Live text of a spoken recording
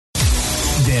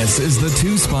This is the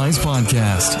Two Spies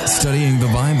Podcast, studying the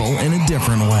Bible in a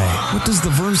different way. What does the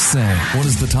verse say? What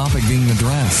is the topic being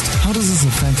addressed? How does this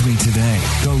affect me today?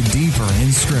 Go deeper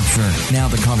in Scripture. Now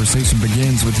the conversation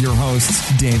begins with your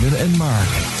hosts, David and Mark.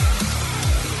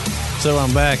 So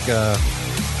I'm back.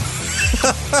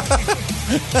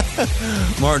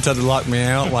 Martin tried to lock me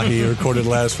out like he recorded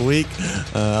last week.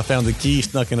 I found the key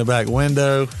snuck in the back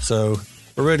window, so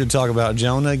we're ready to talk about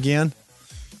Jonah again.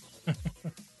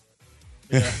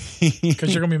 Yeah,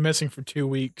 because you're going to be missing for 2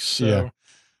 weeks. So. Yeah,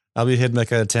 I'll be heading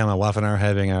back out of town. My wife and I are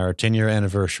having our 10-year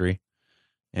anniversary,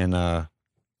 and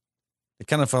it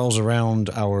kind of falls around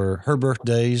her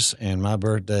birthdays and my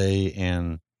birthday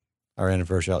and our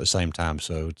anniversary all at the same time,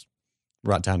 so it's the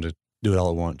right time to do it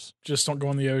all at once. Just don't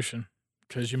go in the ocean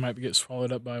because you might get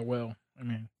swallowed up by a whale. I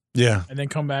mean, yeah, and then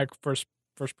come back first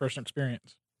person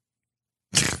experience.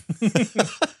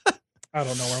 I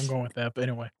don't know where I'm going with that, but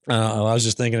anyway. I was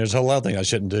just thinking there's a whole lot of things I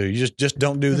shouldn't do. You just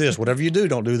don't do this. Whatever you do,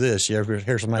 don't do this. You ever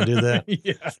hear somebody do that?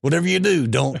 Yeah. Whatever you do,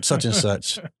 don't such and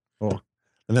such. Well,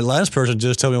 and the last person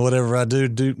just told me whatever I do,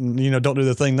 don't do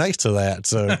the thing next to that.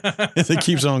 So it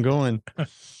keeps on going.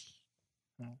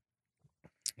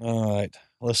 All right.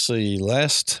 Let's see.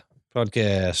 Last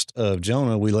podcast of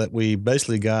Jonah, we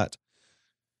basically got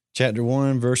chapter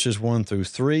 1, verses 1 through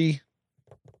 3.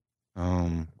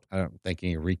 I don't think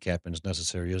any recapping is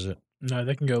necessary, is it? No,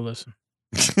 they can go listen.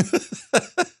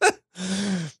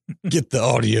 Get the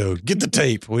audio. Get the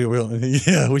tape.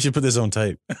 We should put this on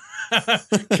tape.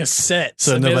 Cassettes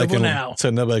so available now.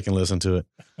 So nobody can listen to it.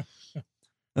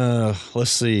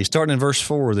 Let's see. Starting in verse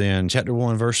 4 then. Chapter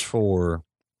 1, verse 4.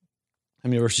 How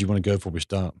many verses you want to go before we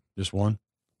stop? Just one?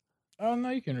 Oh, no,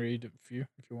 you can read a few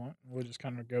if you want. We'll just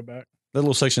kind of go back. That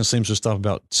little section seems to stop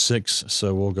about 6,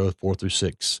 so we'll go 4 through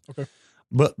 6. Okay.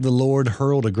 But the Lord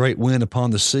hurled a great wind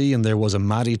upon the sea, and there was a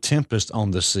mighty tempest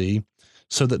on the sea,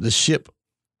 so that the ship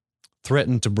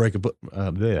threatened to break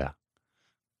there.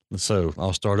 So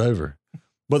I'll start over.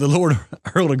 But the Lord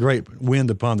hurled a great wind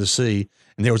upon the sea,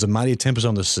 and there was a mighty tempest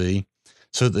on the sea,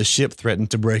 so that the ship threatened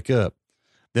to break up.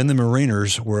 Then the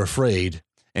mariners were afraid,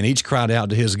 and each cried out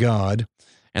to his God,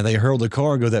 and they hurled the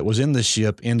cargo that was in the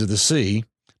ship into the sea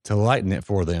to lighten it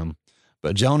for them.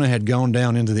 But Jonah had gone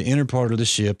down into the inner part of the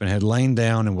ship and had lain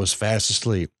down and was fast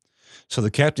asleep. So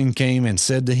the captain came and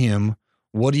said to him,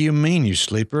 "What do you mean, you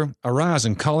sleeper? Arise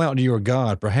and call out to your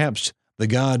God. Perhaps the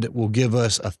God will give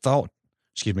us a thought.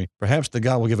 Perhaps the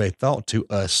God will give a thought to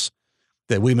us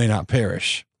that we may not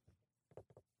perish."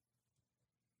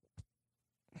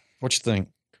 What you think?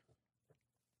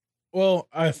 Well,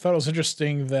 I thought it was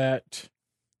interesting that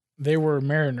they were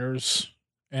mariners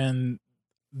and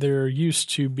they're used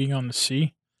to being on the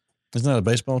sea. Isn't that a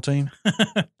baseball team?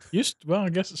 Well, I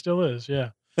guess it still is,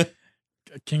 yeah.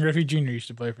 King Griffey Jr. used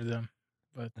to play for them.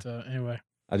 But anyway.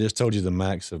 I just told you the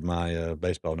max of my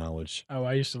baseball knowledge. Oh,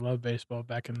 I used to love baseball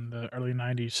back in the early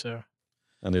 90s, so.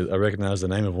 I recognized the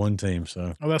name of one team,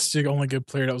 so. Oh, that's the only good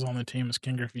player that was on the team is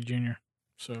King Griffey Jr.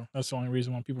 So that's the only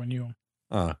reason why people knew him.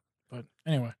 But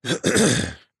anyway.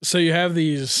 So you have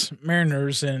these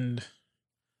mariners and...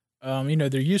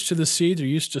 they're used to the sea. They're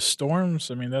used to storms.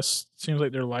 I mean, seems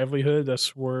like their livelihood.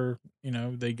 That's where,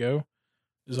 they go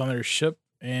is on their ship.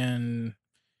 And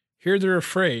here they're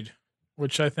afraid,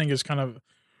 which I think is kind of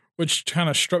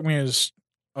struck me as,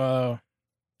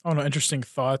 interesting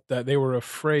thought that they were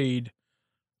afraid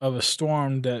of a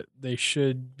storm that they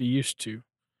should be used to.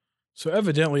 So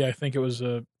evidently, I think it was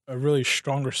a really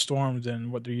stronger storm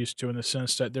than what they're used to in the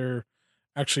sense that they're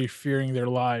actually fearing their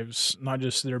lives, not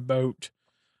just their boat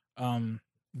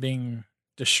being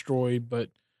destroyed, but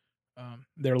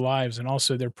their lives, and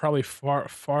also they're probably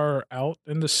far out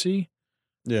in the sea.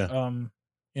 Yeah.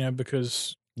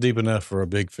 Because deep enough for a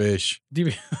big fish.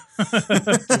 Deep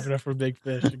enough for a big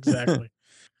fish, exactly.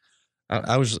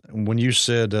 I was when you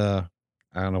said, I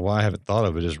don't know why I haven't thought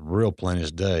of it as real plain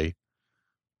as day.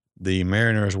 The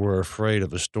mariners were afraid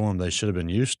of a storm they should have been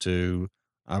used to.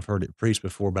 I've heard it preached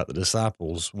before about the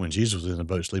disciples when Jesus was in the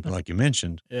boat sleeping, like you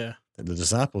mentioned. Yeah. That the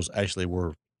disciples actually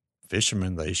were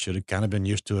fishermen. They should have kind of been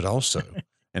used to it also.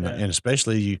 And Yeah. and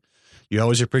especially you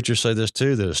always hear preachers say this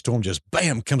too, that a storm just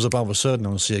bam comes up all of a sudden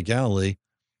on the Sea of Galilee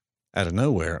out of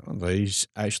nowhere.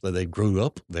 They grew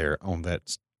up there on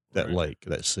that Right. lake,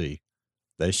 that sea.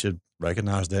 They should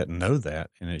recognize that and know that,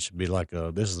 and it should be like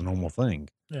this is a normal thing.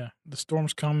 Yeah. The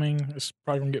storm's coming. It's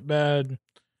probably going to get bad.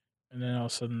 And then all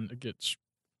of a sudden it gets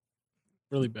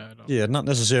really bad. Yeah, not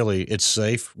necessarily it's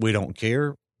safe. We don't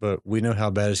care, but we know how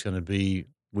bad it's going to be.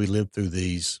 We lived through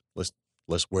these.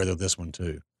 Let's weather this one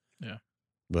too. Yeah.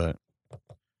 But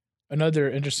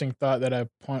Another interesting thought that I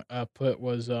put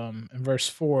was in verse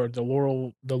 4, the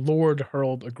Lord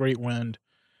hurled a great wind.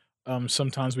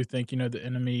 Sometimes we think, the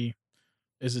enemy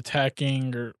is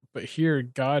attacking, but here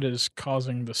God is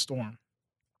causing the storm.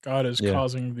 God is Yeah.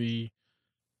 causing the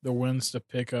winds to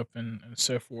pick up and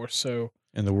so forth. So,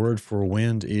 And the word for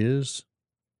wind is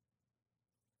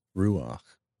ruach,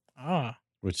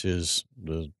 which is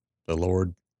the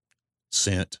Lord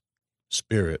sent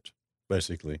spirit,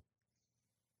 basically.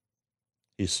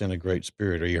 He sent a great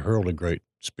spirit, or he hurled a great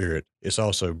spirit. It's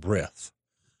also breath.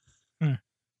 Hmm.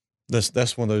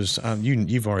 That's one of those.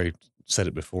 You've already said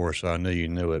it before, so I know you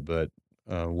know it. But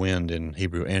wind in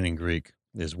Hebrew and in Greek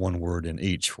is one word in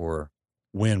each for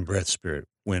wind, breath, spirit.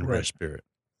 Wind, breath, right. spirit.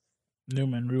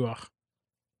 Newman Ruach.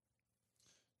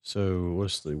 So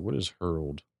what is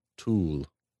hurled? Tool,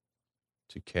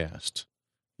 to cast.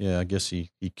 Yeah, I guess he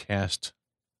cast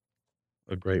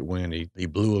a great wind. He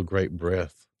blew a great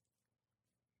breath.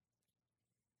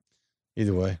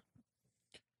 Either way.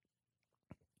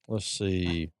 Let's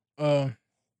see.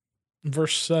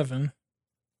 Verse 7,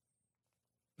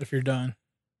 if you're done.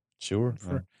 Sure.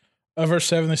 Verse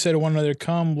 7, they say to one another,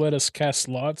 "Come, let us cast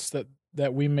lots,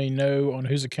 that we may know on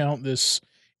whose account this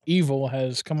evil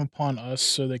has come upon us."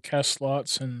 So they cast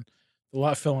lots, and the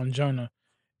lot fell on Jonah.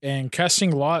 And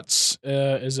casting lots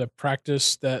is a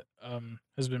practice that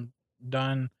has been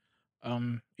done.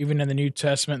 Even in the New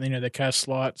Testament, they cast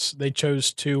lots. They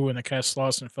chose two, and they cast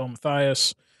lots and fell on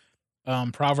Matthias.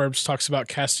 Proverbs talks about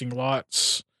casting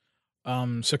lots.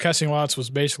 So casting lots was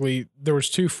basically, there was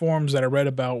two forms that I read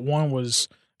about. One was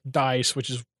dice, which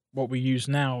is what we use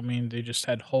now. I mean, they just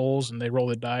had holes and they roll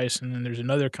the dice. And then there's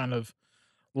another kind of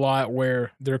lot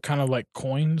where they're kind of like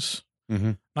coins,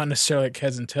 not necessarily like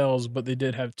heads and tails, but they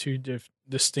did have two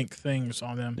distinct things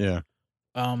on them. Yeah.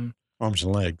 Arms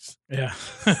and legs. Yeah.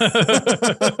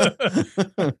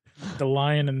 The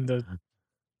lion and the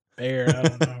bear. I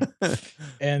don't know.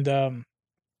 And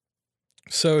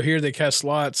so here they cast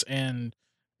lots, and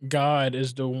God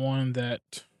is the one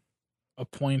that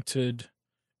appointed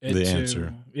it the to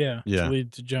answer. to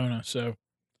lead to Jonah. So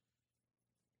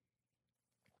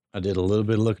I did a little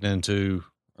bit of looking into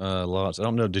lots. I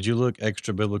don't know. Did you look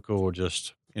extra biblical or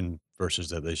just in verses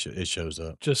that it shows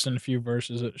up? Just in a few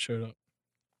verses it showed up.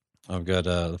 I've got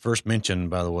the first mention,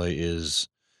 by the way, is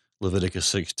Leviticus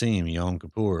 16, Yom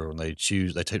Kippur, when they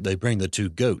bring the two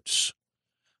goats.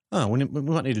 We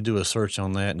might need to do a search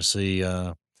on that and see.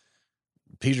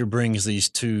 Peter brings these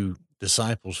two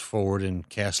disciples forward and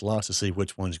casts lots to see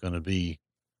which one's going to be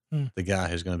the guy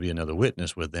who's going to be another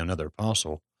witness with them, another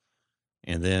apostle.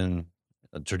 And then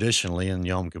traditionally in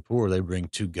Yom Kippur, they bring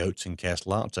two goats and cast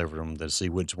lots over them to see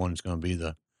which one's going to be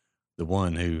the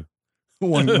one who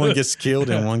one gets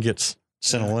killed and one gets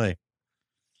sent away.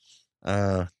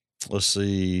 Let's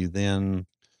see. Then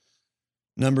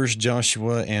Numbers,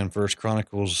 Joshua, and First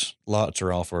Chronicles, lots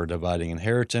are all for dividing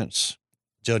inheritance.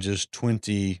 Judges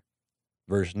 20,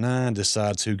 verse 9,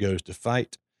 decides who goes to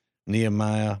fight.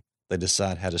 Nehemiah, they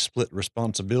decide how to split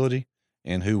responsibility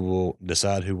and who will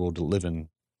live in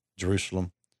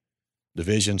Jerusalem.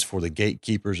 Divisions for the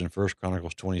gatekeepers in First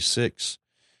Chronicles 26.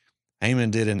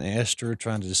 Haman did in Esther,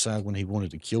 trying to decide when he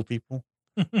wanted to kill people.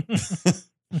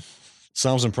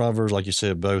 Psalms and Proverbs, like you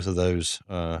said, both of those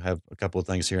have a couple of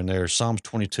things here and there. Psalms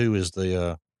 22 is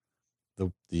the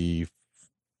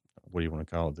what do you want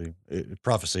to call it? The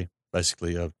prophecy,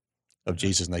 basically, of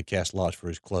Jesus, and they cast lots for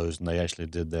his clothes, and they actually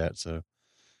did that. So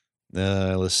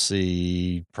let's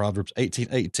see. Proverbs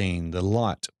 18:18, the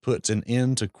lot puts an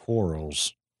end to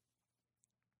quarrels.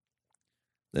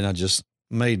 Then I just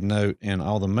made note in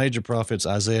all the major prophets,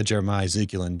 Isaiah, Jeremiah,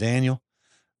 Ezekiel, and Daniel,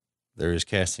 there is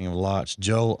casting of lots.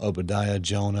 Joel, Obadiah,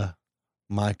 Jonah,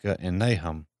 Micah, and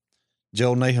Nahum.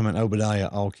 Joel, Nahum, and Obadiah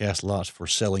all cast lots for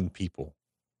selling people.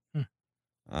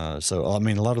 So, I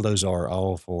mean, a lot of those are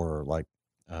all for like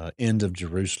end of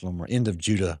Jerusalem or end of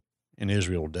Judah and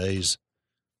Israel days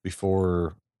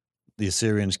before the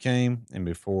Assyrians came and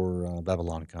before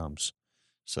Babylon comes.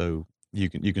 So you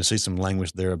can see some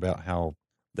language there about how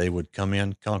they would come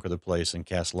in, conquer the place, and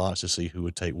cast lots to see who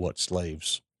would take what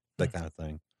slaves, that kind of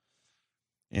thing.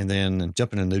 And then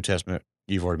jumping in the New Testament,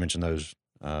 you've already mentioned those.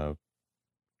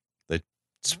 They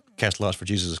cast lots for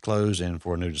Jesus' clothes and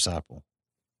for a new disciple.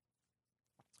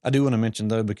 I do want to mention,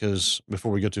 though, because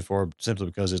before we go too far, simply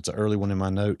because it's an early one in my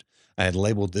note, I had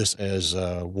labeled this as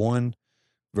 1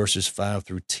 verses 5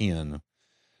 through 10.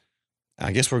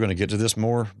 I guess we're going to get to this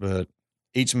more, but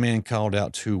each man called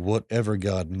out to whatever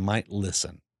God might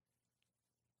listen.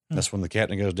 That's when the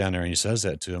captain goes down there and he says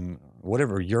that to him.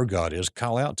 Whatever your God is,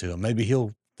 call out to him. Maybe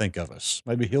he'll think of us.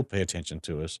 Maybe he'll pay attention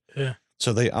to us. Yeah.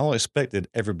 So they all expected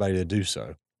everybody to do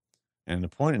so. And the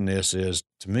point in this is,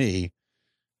 to me,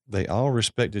 they all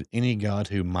respected any God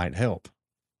who might help.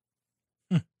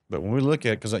 But when we look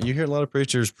at, because you hear a lot of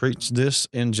preachers preach this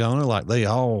in Jonah, like they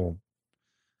all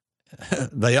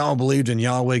believed in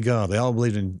Yahweh God. They all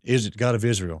believed in God of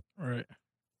Israel. Right.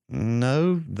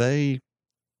 No, they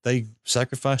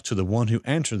sacrificed to the one who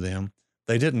answered them.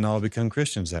 They didn't all become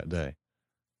Christians that day.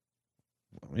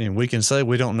 I mean, we can say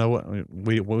we don't know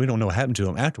we don't know what happened to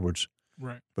them afterwards.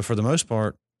 Right. But for the most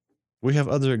part, we have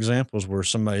other examples where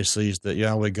somebody sees that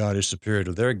Yahweh God is superior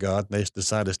to their God. They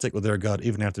decide to stick with their God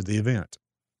even after the event.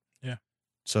 Yeah.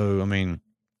 So, I mean,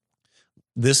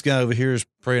 this guy over here is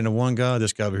praying to one God.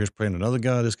 This guy over here is praying to another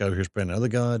God. This guy over here is praying to another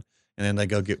God. And then they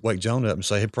go wake Jonah up and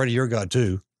say, hey, pray to your God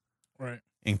too. Right.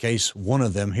 In case one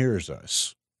of them hears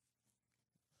us.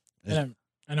 And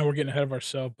I know we're getting ahead of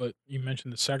ourselves, but you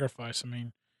mentioned the sacrifice. I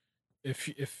mean,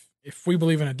 if we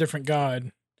believe in a different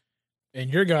God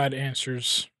and your God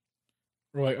answers,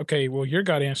 we're like, okay, well, your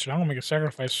God answered. I'm going to make a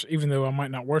sacrifice, even though I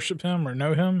might not worship him or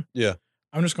know him. Yeah.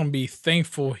 I'm just going to be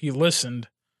thankful he listened.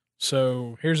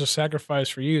 So here's a sacrifice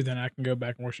for you. Then I can go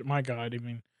back and worship my God. I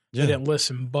mean, they didn't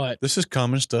listen, but this is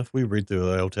common stuff we read through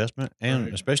the Old Testament and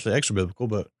especially extra biblical,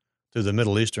 but through the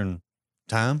Middle Eastern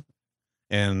time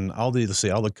and all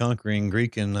the conquering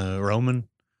Greek and Roman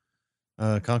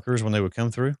conquerors when they would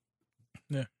come through.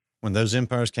 Yeah. When those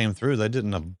empires came through, they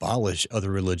didn't abolish other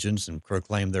religions and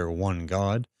proclaim their one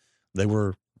God. They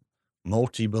were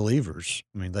multi-believers.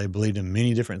 I mean, they believed in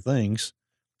many different things,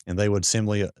 and they would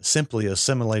simply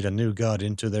assimilate a new God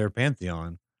into their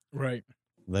pantheon. Right.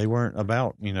 They weren't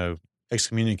about,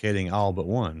 excommunicating all but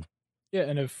one. Yeah,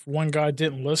 and if one God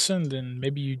didn't listen, then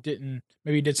maybe you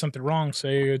did something wrong, so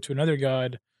you go to another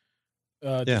God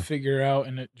to figure out,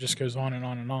 and it just goes on and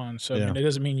on and on. So, I mean, it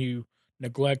doesn't mean you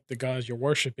neglect the gods you're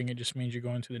worshiping. It just means you're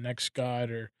going to the next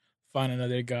God or find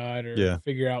another God or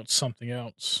figure out something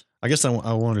else. I guess I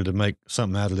wanted to make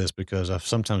something out of this because I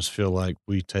sometimes feel like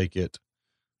we take it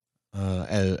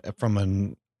from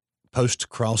a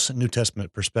post-cross New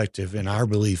Testament perspective, and our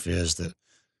belief is that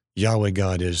Yahweh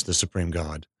God is the supreme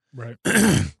God. Right.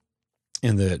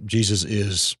 And that Jesus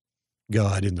is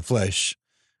God in the flesh.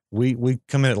 We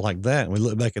come at it like that, and we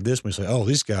look back at this and we say, oh,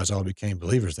 these guys all became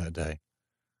believers that day.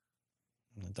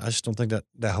 I just don't think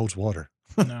that holds water.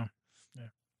 No. Yeah.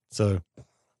 So,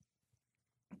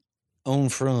 on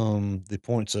from the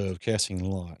points of casting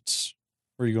lots,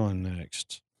 where are you going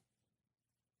next?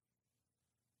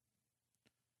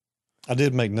 I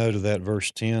did make note of that,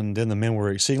 verse 10. Then the men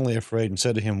were exceedingly afraid and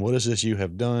said to him, what is this you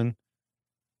have done?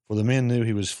 For the men knew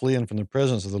he was fleeing from the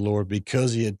presence of the Lord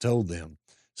because he had told them.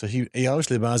 So he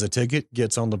obviously buys a ticket,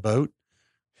 gets on the boat,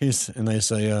 and they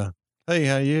say, hey,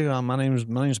 how are you? My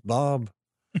name's Bob.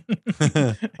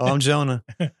 Oh, I'm Jonah.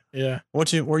 Yeah. Where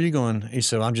are you going? He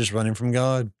said, I'm just running from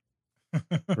God.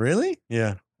 Really?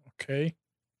 Yeah. Okay.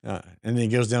 And then he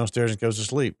goes downstairs and goes to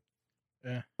sleep.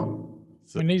 Yeah.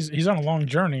 So, I mean, he's on a long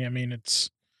journey. I mean,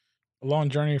 it's a long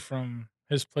journey from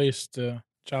his place to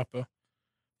Joppa.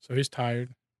 So he's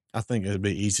tired. I think it'd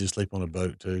be easy to sleep on a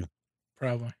boat, too.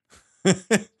 Probably.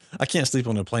 I can't sleep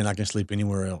on a plane. I can sleep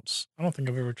anywhere else. I don't think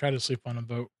I've ever tried to sleep on a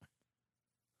boat.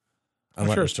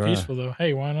 I'm sure it's peaceful, though.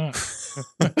 Hey, why not?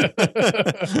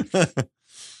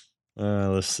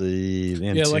 Let's see.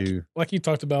 Like you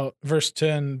talked about, verse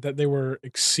 10, that they were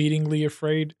exceedingly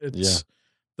afraid. It's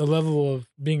the level of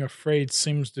being afraid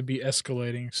seems to be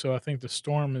escalating. So I think the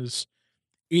storm is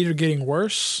either getting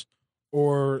worse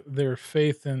or their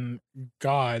faith in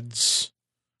gods,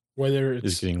 whether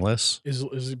it's getting less,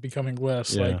 is becoming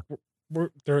less. Yeah. Like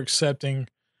they're accepting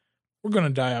we're going to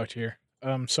die out here.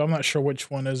 So I'm not sure which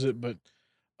one is it, but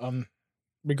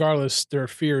regardless, their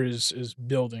fear is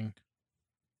building.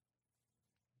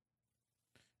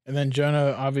 And then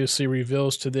Jonah obviously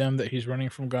reveals to them that he's running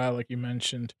from God, like you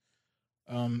mentioned.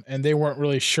 And they weren't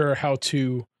really sure how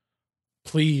to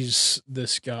please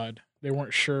this God. They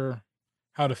weren't sure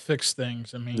how to fix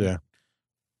things. I mean,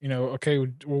 okay,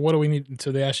 well, what do we need?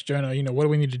 So they asked Jonah, what do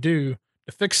we need to do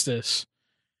to fix this?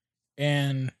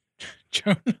 And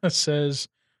Jonah says,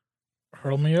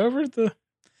 hurl me over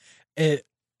This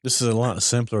is a lot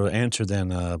simpler answer than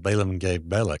Balaam gave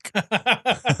Balak.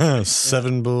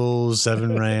 7 bulls,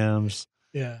 7 rams,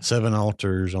 7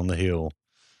 altars on the hill.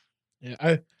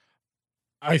 Yeah,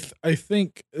 I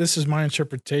think this is my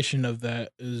interpretation of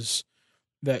that is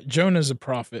that Jonah's a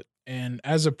prophet, and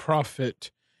as a prophet,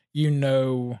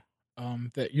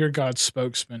 that you're God's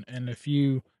spokesman, and if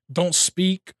you don't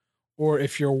speak or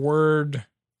if your word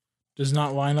does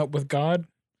not line up with God,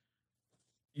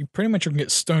 you pretty much are going to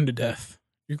get stoned to death.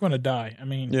 You're going to die. I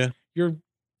mean, you're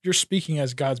you're speaking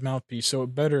as God's mouthpiece, so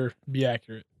it better be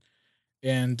accurate.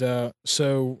 And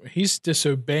so he's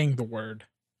disobeying the word.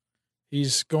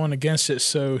 He's going against it.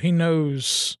 So he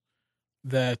knows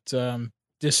that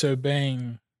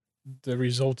disobeying, the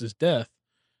result is death.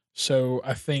 So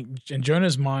I think in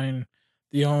Jonah's mind,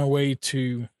 the only way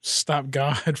to stop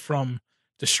God from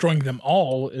destroying them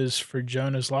all is for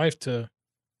Jonah's life to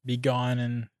be gone.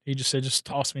 And he just said, just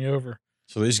toss me over.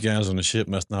 So these guys on the ship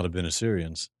must not have been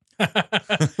Assyrians.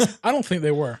 I don't think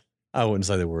they were. I wouldn't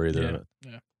say they were either.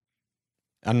 Yeah.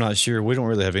 I'm not sure. We don't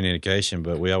really have any indication,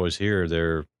 but we always hear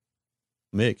they're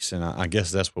mixed, and I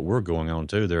guess that's what we're going on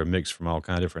too. They're mixed from all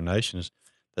kinds of different nations.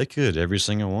 They could, every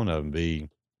single one of them, be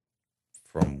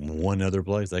from one other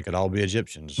place. They could all be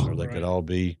Egyptians, or they could all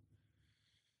be,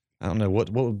 I don't know, what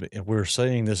would be, we're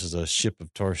saying this is a ship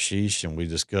of Tarshish, and we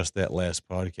discussed that last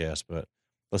podcast, but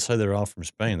let's say they're all from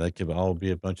Spain. They could all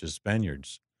be a bunch of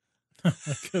Spaniards.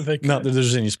 Not that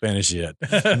there's any Spanish yet,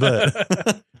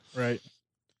 but right.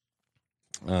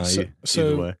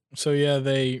 Either way. So yeah,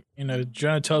 they,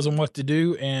 Jonah tells them what to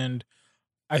do, and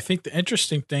I think the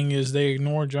interesting thing is they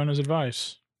ignore Jonah's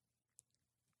advice.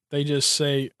 They just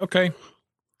say, okay.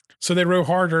 So they row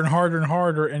harder and harder and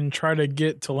harder and try to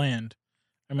get to land.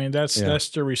 I mean, that's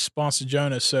their response to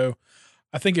Jonah. So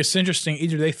I think it's interesting.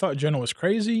 Either they thought Jonah was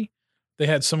crazy, they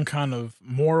had some kind of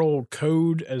moral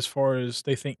code as far as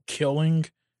they think killing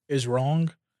is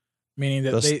wrong. Meaning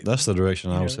that that's the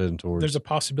direction I was heading towards. There's a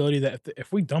possibility that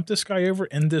if we dump this guy over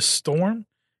in this storm,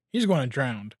 he's going to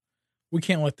drown. We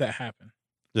can't let that happen.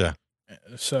 Yeah.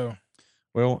 So.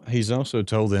 Well, he's also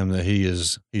told them that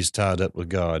he's tied up with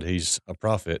God. He's a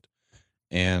prophet.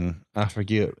 And I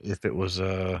forget if it was,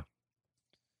 I've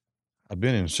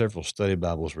been in several study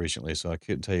Bibles recently, so I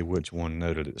couldn't tell you which one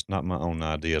noted it. It's not my own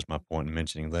idea, is my point in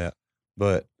mentioning that.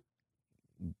 But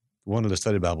one of the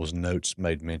study Bibles notes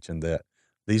made mention that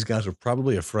these guys are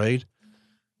probably afraid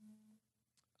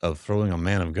of throwing a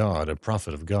man of God, a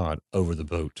prophet of God, over the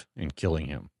boat and killing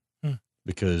him.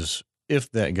 Because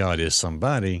if that God is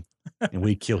somebody and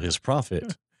we kill his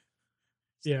prophet,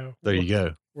 there you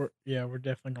go. We're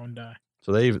definitely going to die.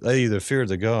 So they either feared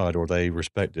the God or they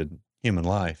respected human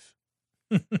life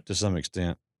to some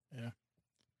extent. Yeah.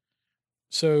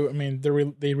 So, I mean,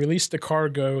 they released the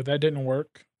cargo. That didn't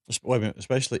work. Wait a minute,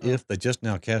 especially if they just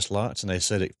now cast lots and they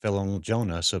said it fell on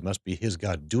Jonah, so it must be his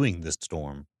God doing this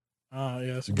storm.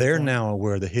 Yeah, they're now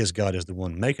aware that his God is the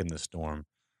one making the storm.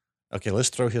 Okay, let's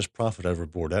throw his prophet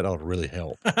overboard. That ought to really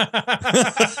help. That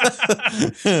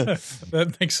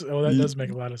does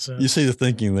make a lot of sense. You see the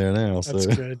thinking there now. That's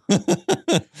good.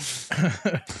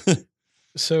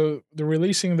 So they're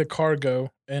releasing the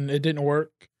cargo, and it didn't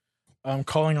work.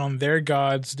 Calling on their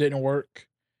gods didn't work.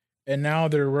 And now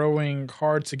they're rowing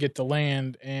hard to get to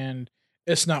land, and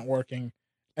it's not working.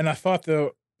 And I thought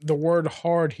the word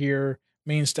hard here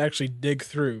means to actually dig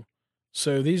through.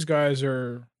 So these guys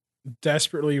are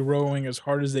desperately rowing as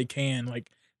hard as they can,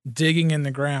 like digging in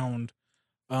the ground,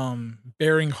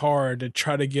 bearing hard to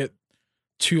try to get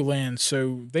to land.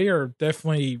 So they are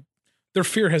definitely, their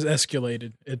fear has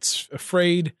escalated. It's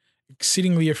afraid,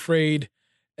 exceedingly afraid.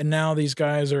 And now these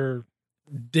guys are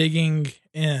digging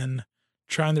in,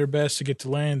 trying their best to get to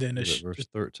land. And it's verse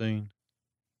 13.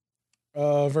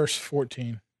 Verse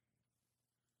 14.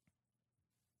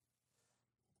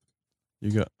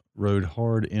 You got rowed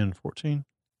hard in 14?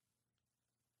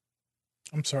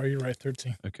 I'm sorry, you're right,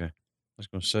 13. Okay. I was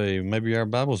going to say, maybe our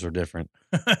Bibles are different.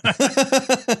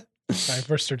 Sorry,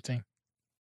 verse 13.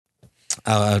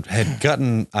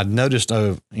 I'd noticed,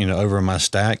 over in my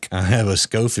stack, I have a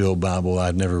Schofield Bible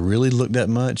I'd never really looked at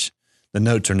much. The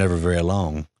notes are never very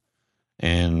long.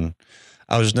 And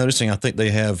I was noticing, I think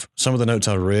they have, some of the notes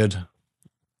I read,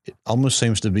 it almost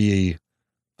seems to be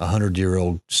a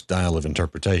 100-year-old style of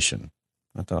interpretation.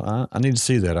 I thought, I need to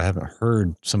see that. I haven't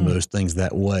heard some of those things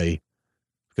that way,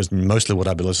 because mostly what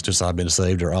I've been listening to since I've been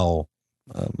saved are all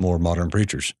more modern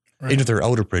preachers. Right. Even if they're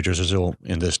older preachers, are still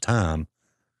in this time.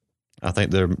 I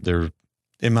think they're,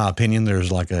 in my opinion,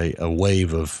 there's like a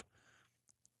wave of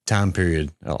time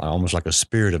period, almost like a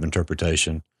spirit of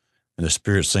interpretation. And the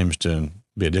Spirit seems to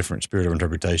be a different spirit of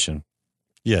interpretation.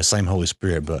 Yeah, same Holy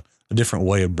Spirit, but a different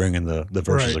way of bringing the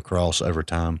verses across over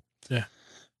time. Yeah.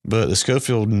 But the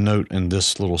Schofield note in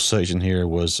this little section here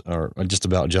was just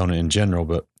about Jonah in general,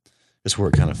 but it's where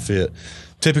it kind of fit.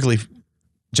 Typically,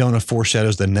 Jonah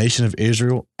foreshadows the nation of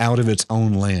Israel out of its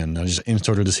own land. I just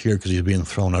inserted this here because he's being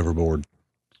thrown overboard.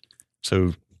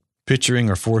 So picturing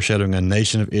or foreshadowing a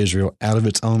nation of Israel out of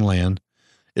its own land,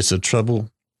 it's a trouble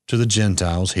to the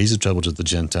Gentiles. He's a trouble to the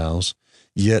Gentiles,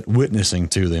 yet witnessing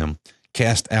to them,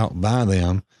 cast out by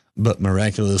them, but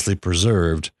miraculously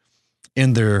preserved.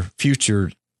 in their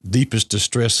future deepest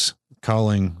distress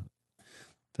calling.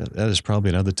 That is probably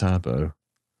another typo.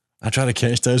 I try to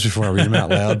catch those before I read them out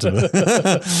loud.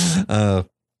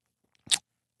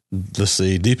 Let's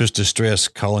see. Deepest distress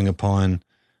calling upon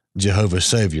Jehovah's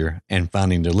Savior and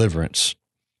finding deliverance,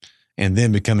 and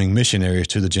then becoming missionaries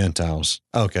to the Gentiles.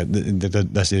 Okay,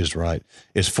 that is right.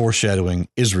 It's foreshadowing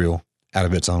Israel out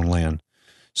of its own land.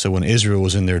 So when Israel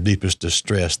was in their deepest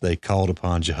distress, they called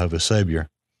upon Jehovah's Savior.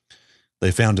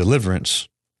 They found deliverance,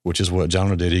 which is what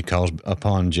Jonah did. He calls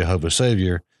upon Jehovah's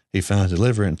Savior. He finds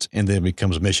deliverance, and then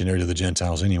becomes a missionary to the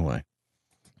Gentiles anyway.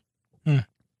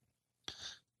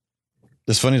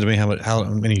 It's funny to me how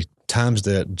many times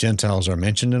that Gentiles are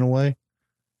mentioned in a way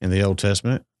in the Old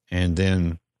Testament, and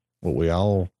then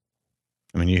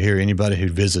you hear anybody who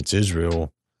visits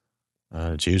Israel,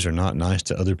 Jews are not nice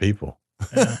to other people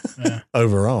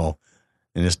overall.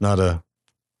 And it's not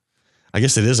I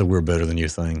guess it is a we're better than you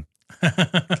thing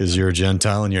because you're a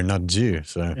Gentile and you're not a Jew.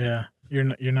 So yeah, you're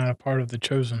not a part of the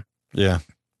chosen. Yeah.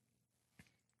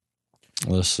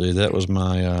 Let's see. That was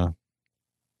my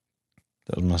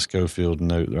Schofield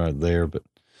note right there, but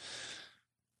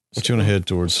what you want to head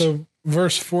towards? So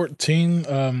verse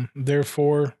 14,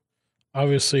 therefore,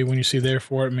 obviously when you see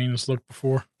therefore, it means look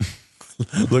before.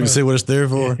 Look and see what it's there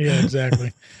for. Yeah,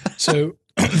 exactly. So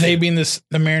they being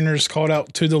the mariners called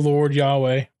out to the Lord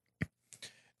Yahweh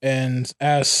and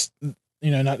asked,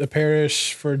 not to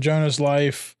perish for Jonah's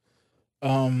life.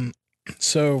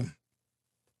 So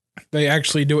they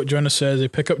actually do what Jonah says. They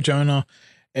pick up Jonah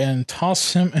and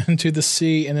toss him into the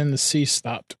sea, and then the sea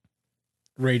stopped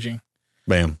raging.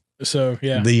 Bam. So,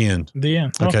 yeah. The end.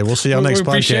 Okay, we'll see y'all next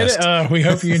podcast. Appreciate it. We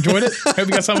hope you enjoyed it. Hope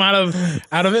you got something out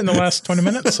of it in the last 20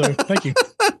 minutes. So, thank you.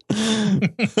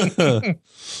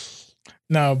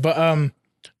 No, but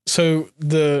so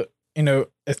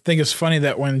I think it's funny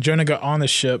that when Jonah got on the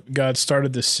ship, God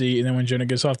started the sea, and then when Jonah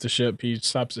gets off the ship, he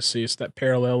stops the sea. It's that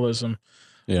parallelism,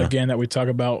 again, that we talk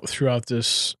about throughout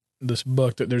this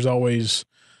book, that there's always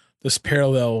this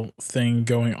parallel thing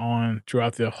going on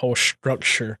throughout the whole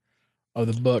structure of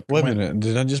the book. Wait a minute.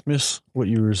 Did I just miss what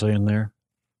you were saying there?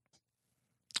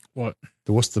 What?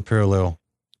 What's the parallel?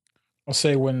 I'll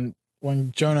say when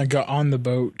Jonah got on the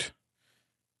boat,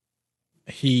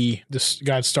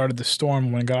 God started the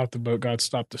storm. When he got off the boat, God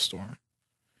stopped the storm.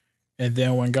 And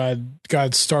then when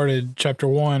God started chapter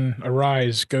 1,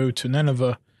 arise, go to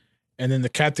Nineveh, and then the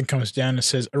captain comes down and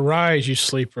says, arise, you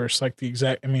sleeper. It's like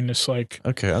it's like...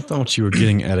 Okay, I thought you were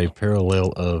getting at a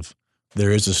parallel of there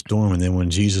is a storm, and then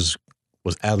when Jesus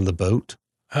was out of the boat.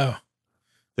 Oh.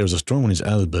 There was a storm when he's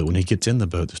out of the boat. When he gets in the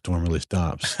boat, the storm really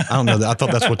stops. I don't know. I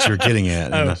thought that's what you were getting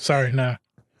at. Oh, sorry, no.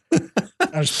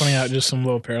 I was pointing out just some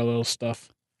little parallel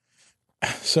stuff.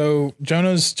 So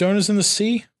Jonah's in the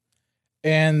sea,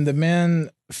 and the men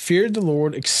feared the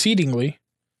Lord exceedingly.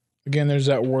 Again, there's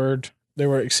that word. They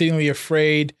were exceedingly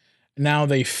afraid. Now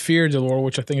they feared the Lord,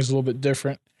 which I think is a little bit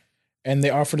different. And they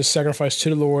offered a sacrifice to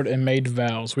the Lord and made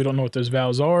vows. We don't know what those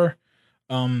vows are.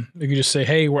 You could just say,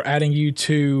 hey, we're adding you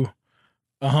to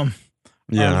our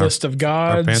list of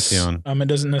gods. Our pantheon. It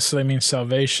doesn't necessarily mean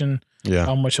salvation,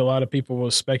 which a lot of people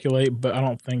will speculate, but I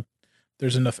don't think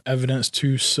there's enough evidence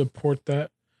to support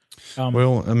that.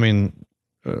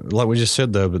 Like we just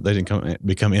said, though, but they didn't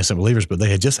become instant believers, but they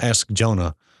had just asked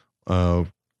Jonah,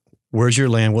 where's your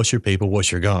land? What's your people?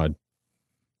 What's your God?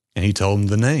 And he told them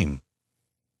the name.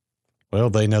 Well,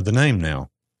 they know the name now.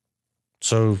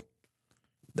 So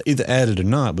they either added or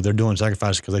not, but they're doing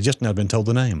sacrifices because they just now been told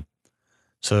the name.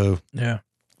 So, yeah.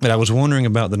 But I was wondering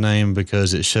about the name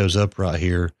because it shows up right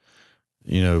here,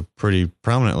 pretty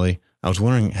prominently. I was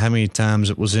wondering how many times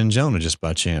it was in Jonah just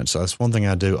by chance. So that's one thing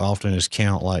I do often is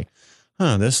count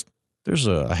there's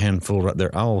a handful right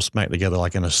there all smacked together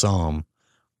like in a psalm.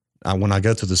 When I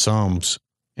go through the Psalms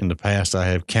in the past, I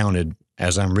have counted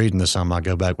as I'm reading the psalm. I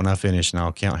go back when I finish and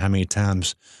I'll count how many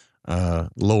times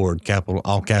Lord,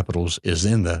 all capitals, is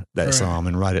in that right. Psalm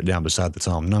and write it down beside the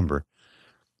psalm number.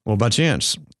 Well, by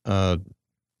chance,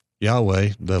 Yahweh,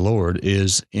 the Lord,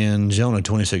 is in Jonah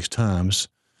 26 times.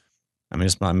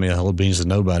 It's might be a whole beans to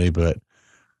nobody, but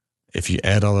if you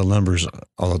add all the numbers,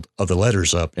 all of the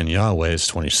letters up in Yahweh, it's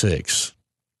 26.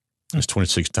 It's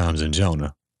 26 times in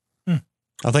Jonah.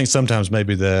 I think sometimes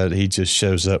maybe that he just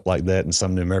shows up like that in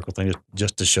some numerical thing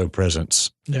just to show presence.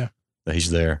 Yeah. That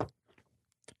he's there.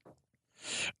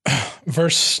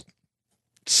 Verse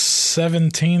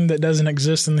 17 that doesn't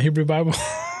exist in the Hebrew Bible.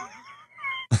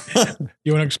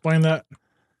 You want to explain that?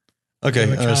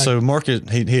 Okay. So Mark, he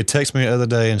had texted me the other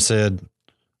day and said,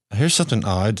 here's something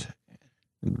odd.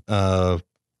 The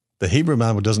Hebrew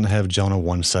Bible doesn't have Jonah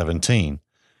 1:17.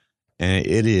 and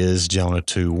it is Jonah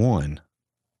 2:1.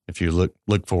 If you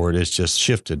look for it, it's just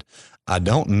shifted. I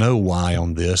don't know why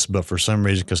on this, but for some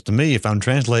reason, because to me, if I'm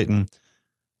translating,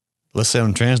 let's say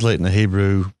I'm translating a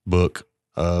Hebrew book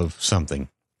of something,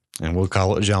 and we'll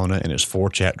call it Jonah, and it's 4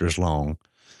 chapters long,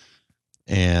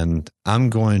 and I'm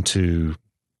going to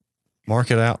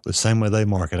mark it out the same way they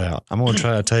mark it out. I'm going to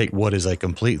try to take what is a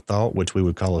complete thought, which we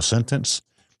would call a sentence.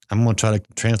 I'm going to try to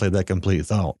translate that complete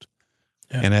thought.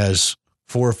 Yeah. And as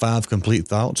 4 or 5 complete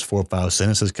thoughts, 4 or 5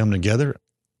 sentences come together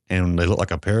and they look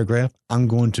like a paragraph, I'm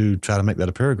going to try to make that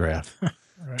a paragraph.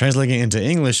 Right. Translating it into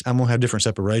English, I'm going to have different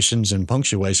separations and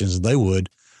punctuations than they would,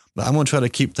 but I'm going to try to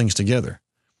keep things together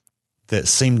that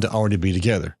seem to already be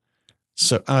together.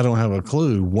 So I don't have a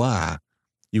clue why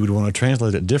you would want to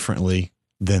translate it differently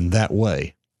than that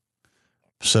way.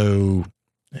 So,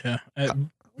 yeah,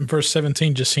 verse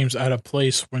 17 just seems out of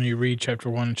place when you read chapter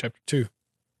 1 and chapter 2.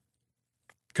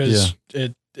 Because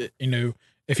it, you know,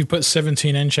 if you put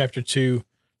 17 in chapter 2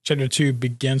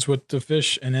 begins with the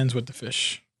fish and ends with the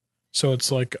fish. So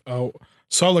it's like, so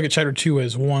I'll look at chapter 2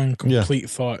 as one complete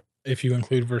thought if you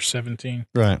include verse 17.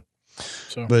 Right.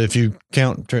 So, but if you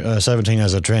count 17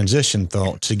 as a transition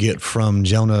thought to get from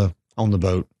Jonah on the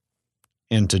boat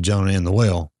into Jonah in the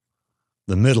well,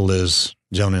 the middle is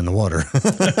Jonah in the water.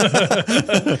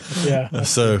 Yeah.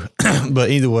 So, but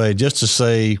either way, just to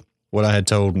say what I had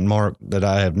told Mark that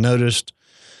I have noticed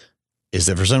is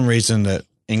that for some reason that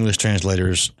English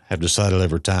translators have decided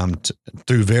over time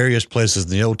through various places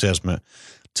in the Old Testament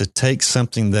to take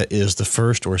something that is the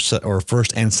first or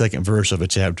first and second verse of a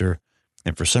chapter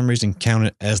and for some reason count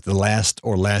it as the last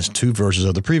 2 verses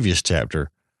of the previous chapter.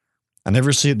 I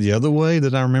never see it the other way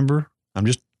that I remember. I'm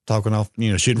just talking off,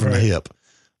 shooting from the hip,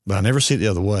 but I never see it the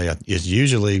other way. It's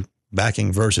usually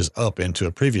backing verses up into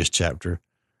a previous chapter,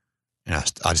 and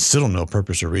I still don't know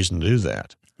purpose or reason to do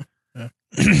that. Yeah.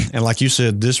 And like you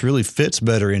said, this really fits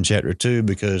better in chapter 2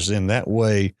 because in that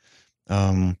way,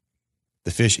 the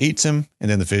fish eats him,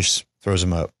 and then the fish throws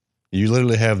him up. You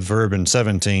literally have the verb in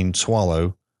 17,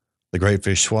 swallow. The great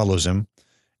fish swallows him.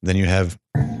 Then you have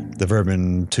the verb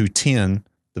in 2:10,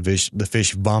 the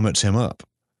fish vomits him up.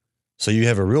 So you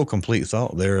have a real complete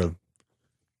thought there of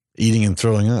eating and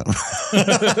throwing up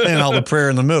and all the prayer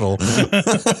in the middle.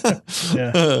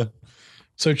 Yeah.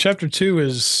 So chapter 2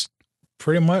 is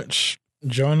pretty much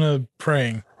Jonah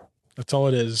praying. That's all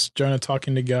it is. Jonah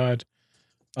talking to God.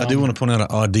 I do want to point out an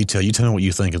odd detail. You tell me what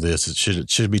you think of this. It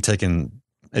should be taken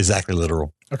exactly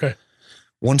literal. Okay.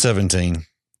 1:17.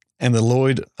 And the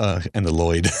Lord and the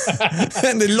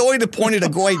Lord appointed a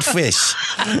great fish.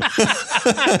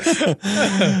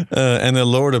 And the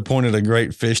Lord appointed a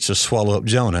great fish to swallow up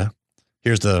Jonah.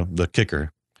 Here's the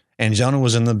kicker. And Jonah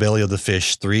was in the belly of the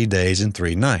fish 3 days and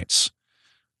 3 nights.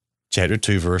 Chapter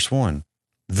 2, verse 1.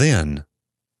 Then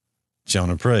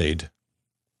Jonah prayed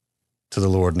to the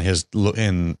Lord his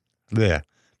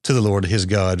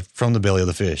God from the belly of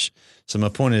the fish. So my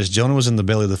point is, Jonah was in the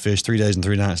belly of the fish 3 days and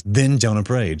 3 nights. Then Jonah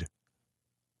prayed.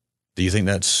 Do you think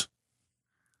that's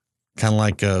kind of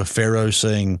like Pharaoh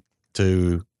saying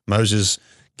to Moses,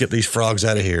 get these frogs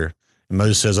out of here? And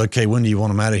Moses says, okay, when do you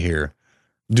want them out of here?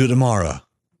 Do it tomorrow.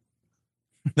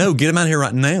 No, get them out of here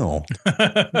right now.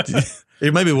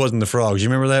 Maybe it wasn't the frogs. You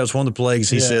remember that? It was one of the plagues.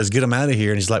 He says, get them out of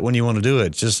here. And he's like, when do you want to do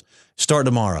it? Just start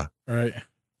tomorrow. Right.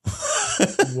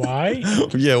 Why?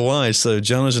 Yeah, why? So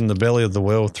Jonah's in the belly of the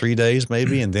whale 3 days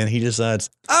maybe, and then he decides,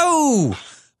 oh,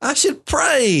 I should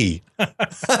pray.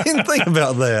 I didn't think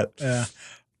about that. Yeah.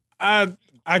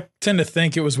 I tend to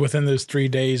think it was within those 3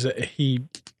 days that he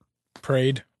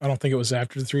prayed. I don't think it was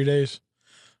after the 3 days,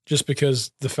 just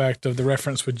because the fact of the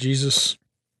reference with Jesus.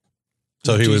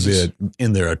 So he would be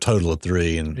in there a total of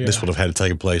 3, and this would have had to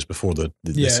take place before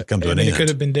this come to an end. It could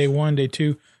have been day 1, day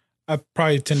 2. I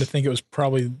probably tend to think it was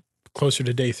probably closer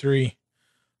to day 3.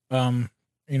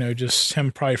 Just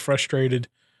him probably frustrated.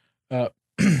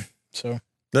 So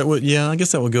that would, I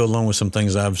guess that would go along with some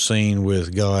things I've seen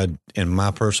with God in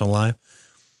my personal life.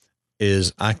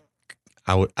 Is I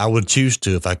would choose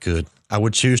to, if I could, I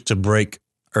would choose to break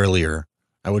earlier.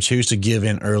 I would choose to give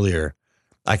in earlier.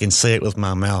 I can say it with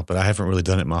my mouth, but I haven't really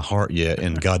done it in my heart yet,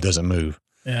 and God doesn't move.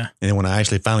 Yeah. And then when I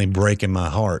actually finally break in my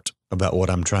heart about what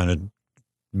I'm trying to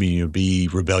be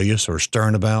rebellious or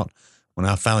stern about, when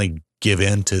I finally give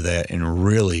in to that and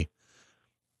really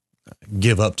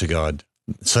give up to God,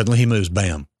 suddenly he moves,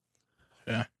 bam.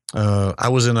 Yeah. I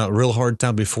was in a real hard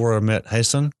time before I met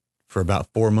Hasan for about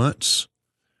 4 months,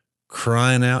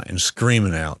 crying out and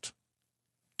screaming out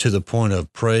to the point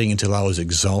of praying until I was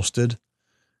exhausted.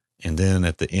 And then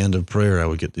at the end of prayer, I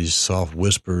would get these soft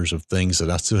whispers of things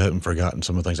that I still haven't forgotten,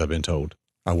 some of the things I've been told.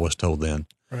 I was told then.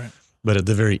 Right. But at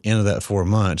the very end of that 4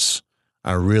 months,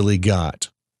 I really got,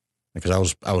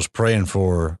 because I was praying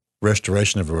for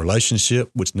restoration of a relationship,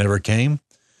 which never came.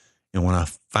 And when I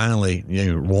finally,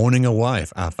 wanting a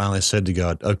wife, I finally said to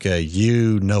God, okay,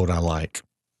 you know what I like.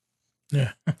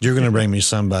 Yeah. You're going to bring me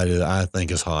somebody that I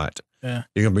think is hot. Yeah.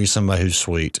 You're going to bring somebody who's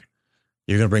sweet.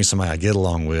 You're going to bring somebody I get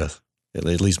along with, at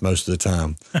least most of the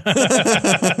time.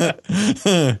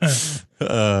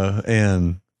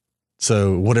 And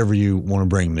so whatever you want to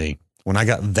bring me. When I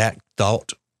got that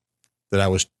thought that I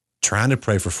was trying to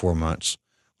pray for 4 months,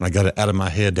 when I got it out of my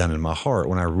head down in my heart,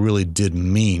 when I really did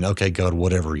mean, okay, God,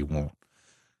 whatever you want,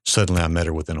 suddenly I met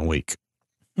her within a week.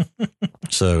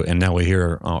 So, and now we're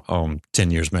here on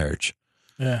 10 years marriage.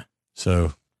 Yeah.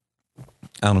 So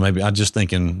I don't know, maybe I'm just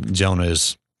thinking Jonah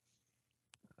is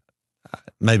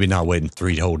maybe not waiting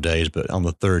 3 whole days, but on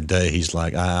the third day, he's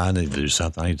like, I need to do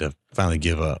something. I need to finally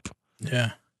give up.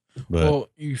 Yeah. But, well,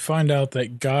 you find out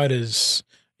that God is,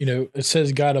 it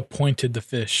says God appointed the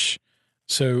fish.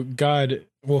 So God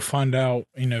will find out,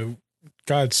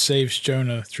 God saves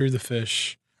Jonah through the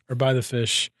fish or by the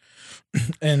fish.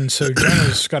 And so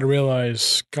Jonah's got to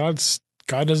realize God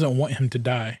doesn't want him to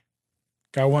die.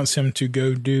 God wants him to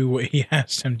go do what he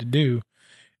asked him to do.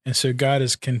 And so God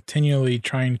is continually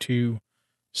trying to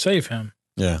save him.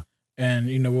 Yeah. And,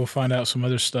 we'll find out some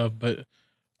other stuff, but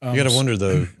you got to wonder,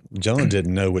 though, Jonah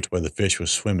didn't know which way the fish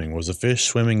was swimming. Was the fish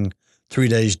swimming 3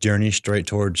 days' journey straight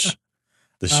towards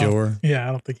the shore? Yeah,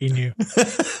 I don't think he knew.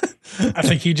 I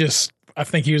think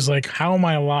he was like, how am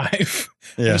I alive?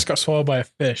 Yeah. I just got swallowed by a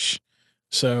fish.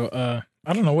 So I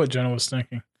don't know what Jonah was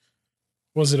thinking.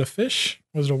 Was it a fish?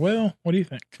 Was it a whale? What do you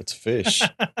think? It's a fish.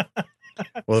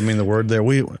 Well, I mean, the word there,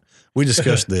 we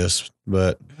discussed this,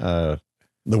 but the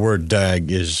word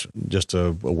dag is just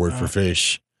a word for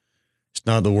fish. It's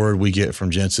not the word we get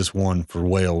from Genesis 1 for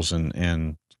whales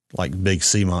and like big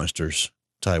sea monsters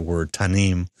type word,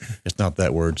 tanim. It's not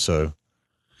that word. So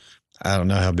I don't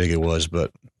know how big it was,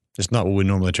 but it's not what we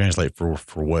normally translate for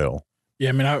whale. Yeah.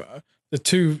 I mean, the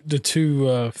two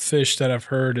fish that I've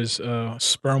heard is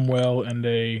sperm whale and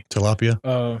a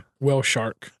tilapia, whale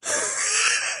shark.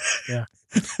 Yeah.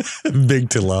 Big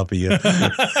tilapia.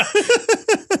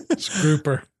 It's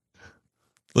grouper.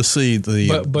 Let's see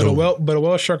a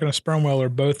whale shark and a sperm whale are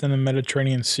both in the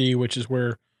Mediterranean Sea, which is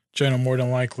where Jonah more than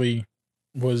likely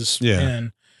was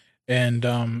in.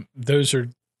 And those are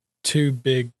two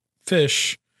big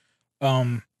fish.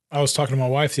 I was talking to my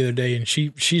wife the other day, and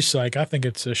she's like, I think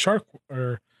it's a shark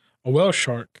or a whale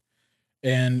shark.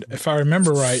 And if I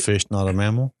remember right, fish not a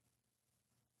mammal.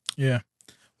 Yeah.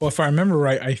 Well, if I remember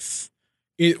right,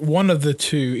 one of the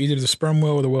two, either the sperm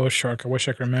whale or the whale shark, I wish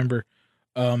I could remember,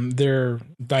 their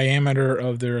diameter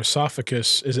of their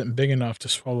esophagus isn't big enough to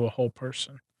swallow a whole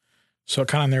person. So it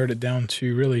kind of narrowed it down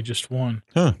to really just one.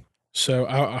 Huh. So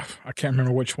I can't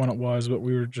remember which one it was, but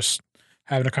we were just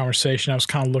having a conversation. I was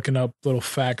kind of looking up little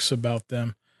facts about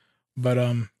them. But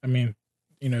I mean,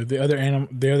 the other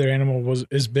animal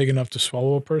is big enough to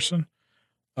swallow a person.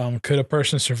 Could a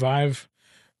person survive?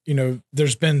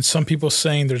 There's been some people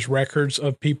saying there's records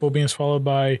of people being swallowed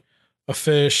by a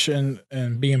fish and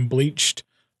being bleached.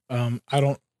 I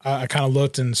kind of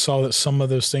looked and saw that some of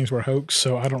those things were hoax,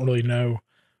 so I don't really know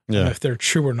if they're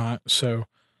true or not. So,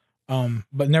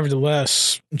 but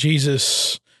nevertheless,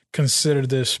 Jesus considered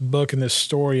this book and this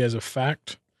story as a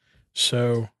fact.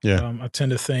 So, I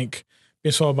tend to think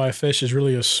being swallowed by a fish is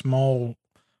really a small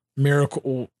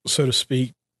miracle, so to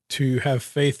speak, to have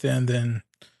faith in than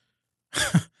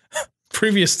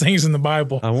previous things in the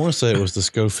Bible. I want to say it was the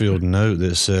Schofield note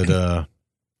that said,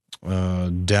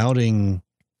 doubting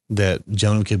that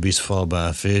Jonah could be swallowed by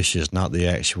a fish is not the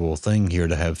actual thing here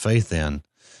to have faith in.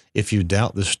 If you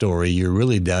doubt the story, you're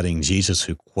really doubting Jesus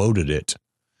who quoted it.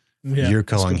 Yeah, you're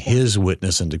calling his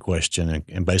witness into question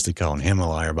and basically calling him a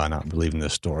liar by not believing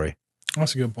this story.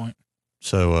 That's a good point.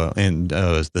 So,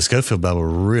 the Schofield Bible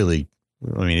really,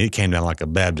 it came down like a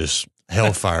Baptist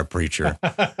hellfire preacher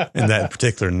in that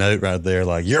particular note right there.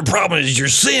 Like, your problem is your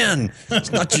sin.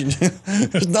 It's not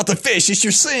it's not the fish. It's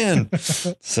your sin.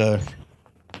 So,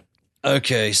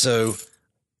 okay. So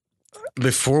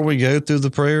before we go through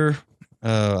the prayer,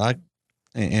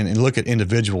 and look at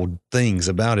individual things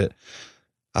about it,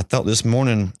 I thought this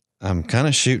morning I'm kind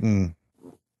of shooting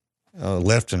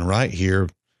left and right here.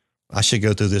 I should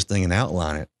go through this thing and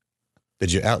outline it.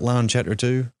 Did you outline chapter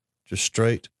 2 just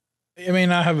straight? I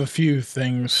mean, I have a few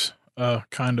things,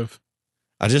 kind of.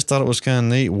 I just thought it was kind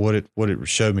of neat what it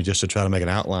showed me, just to try to make an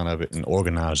outline of it and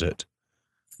organize it.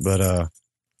 But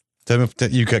tell me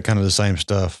if you got kind of the same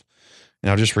stuff,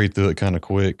 and I'll just read through it kind of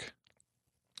quick.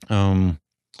 To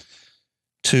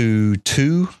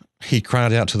 2 he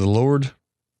cried out to the Lord.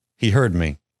 He heard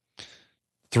me.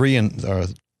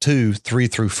 2, 3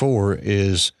 through 4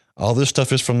 is all this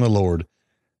stuff is from the Lord.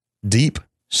 Deep,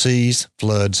 seas,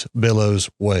 floods, billows,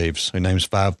 waves. He names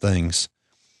 5 things.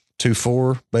 2,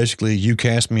 4, basically, you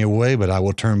cast me away, but I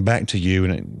will turn back to you.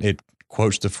 And it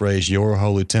quotes the phrase, your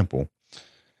holy temple.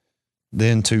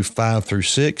 Then 2, 5 through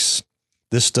 6,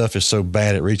 this stuff is so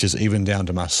bad it reaches even down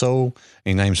to my soul.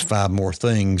 And he names 5 more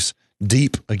things.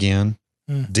 Deep again,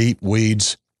 deep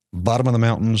weeds, bottom of the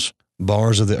mountains,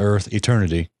 bars of the earth,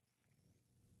 eternity.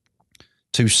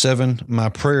 2, 7, my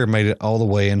prayer made it all the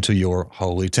way into your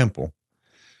holy temple.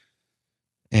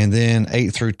 And then 8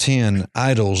 through 10,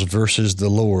 idols versus the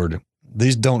Lord.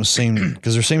 These don't seem,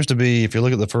 because there seems to be, if you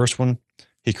look at the first one,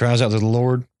 he cries out to the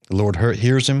Lord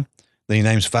hears him. Then he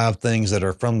names 5 things that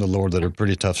are from the Lord that are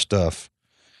pretty tough stuff.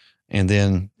 And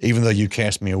then, even though you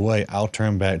cast me away, I'll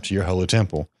turn back to your holy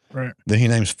temple. Right. Then he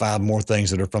names 5 more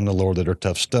things that are from the Lord that are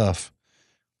tough stuff.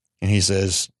 And he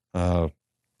says, to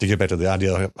get back to the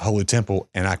idea of holy temple,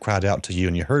 and I cried out to you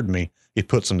and you heard me, he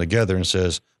puts them together and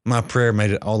says, my prayer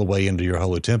made it all the way into your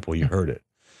holy temple. You heard it.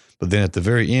 But then at the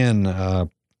very end,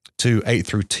 2, 8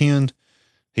 through 10,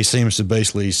 he seems to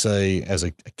basically say, as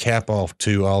a cap off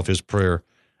to all of his prayer,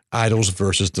 idols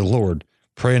versus the Lord.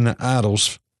 Praying to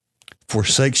idols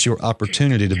forsakes your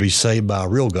opportunity to be saved by a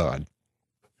real God.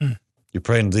 You're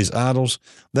praying to these idols.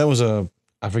 That was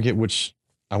I forget which,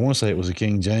 I want to say it was a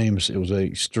King James. It was an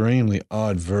extremely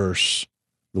odd verse,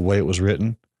 the way it was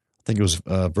written. I think it was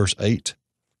verse 8.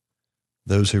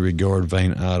 Those who regard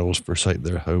vain idols forsake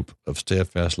their hope of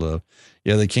steadfast love.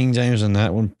 Yeah, the King James in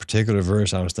that one particular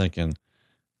verse, I was thinking,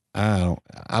 I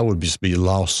would just be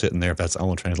lost sitting there if that's the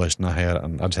only translation I had.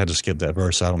 I just had to skip that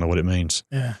verse. I don't know what it means.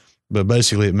 Yeah. But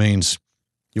basically it means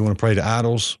you want to pray to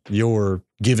idols, you're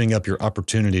giving up your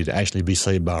opportunity to actually be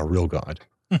saved by a real God.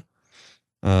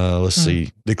 Let's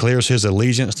see. Declares his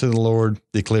allegiance to the Lord,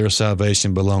 declares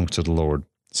salvation belongs to the Lord.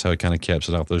 That's how he kind of caps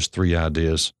it off, those 3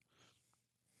 ideas.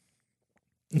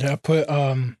 Yeah, I put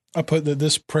that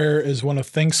this prayer is one of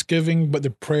thanksgiving, but the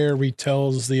prayer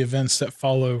retells the events that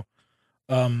follow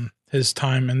his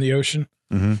time in the ocean.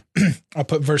 Mm-hmm. I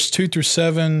put verse 2 through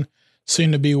 7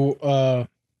 seem to be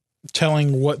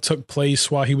telling what took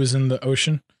place while he was in the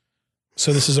ocean.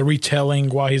 So this is a retelling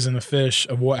while he's in the fish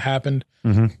of what happened.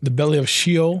 Mm-hmm. The belly of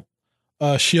Sheol.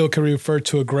 Sheol could refer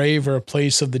to a grave or a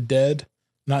place of the dead,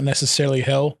 not necessarily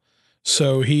hell.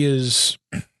 So he is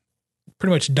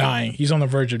pretty much dying. He's on the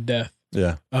verge of death.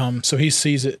 Yeah. So he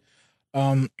sees it.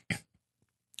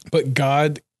 But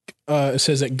God, it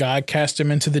says that God cast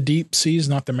him into the deep seas,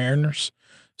 not the mariners.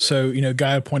 So,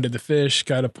 God appointed the fish,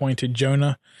 God appointed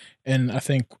Jonah. And I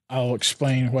think I'll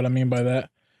explain what I mean by that.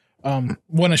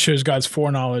 One, it shows God's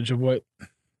foreknowledge of what,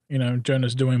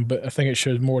 Jonah's doing, but I think it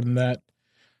shows more than that.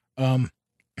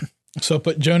 So,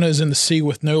 but Jonah is in the sea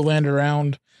with no land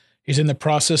around. He's in the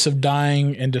process of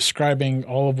dying and describing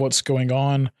all of what's going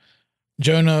on.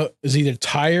 Jonah is either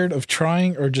tired of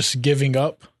trying or just giving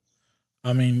up.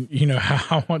 I mean,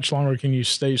 how much longer can you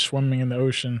stay swimming in the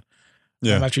ocean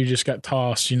after you just got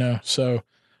tossed, So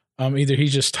either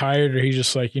he's just tired or he's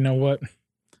just like, you know what?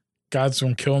 God's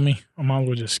going to kill me. I might as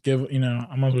well just I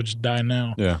might as well just die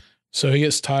now. Yeah. So he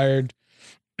gets tired.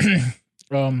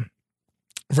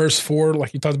 Verse 4,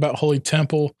 like you talked about holy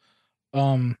temple.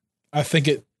 I think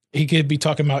he could be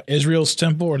talking about Israel's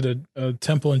temple or the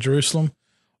temple in Jerusalem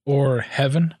or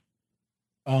heaven.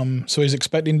 So he's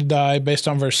expecting to die. Based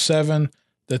on verse 7,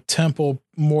 the temple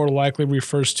more likely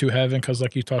refers to heaven because,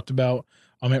 like you talked about,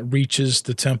 it reaches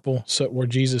the temple, so where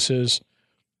Jesus is.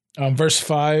 Verse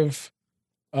 5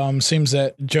 seems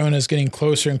that Jonah is getting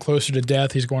closer and closer to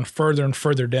death. He's going further and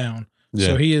further down. Yeah.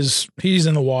 So he's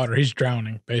in the water. He's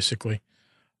drowning, basically.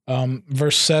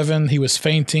 Verse 7, he was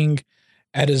fainting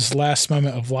at his last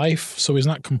moment of life. So he's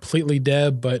not completely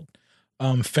dead, but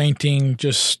fainting,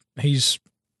 just he's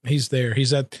there.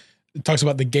 It talks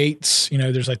about the gates.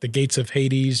 There's like the gates of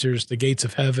Hades. There's the gates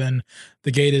of heaven.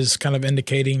 The gate is kind of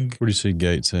indicating. Where do you see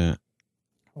gates at?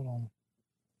 Hold on.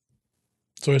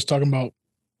 So it's talking about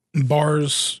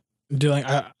bars dealing.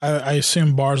 I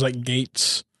assume bars like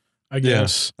gates, I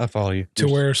guess. Yeah, I follow you. To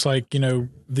where it's like,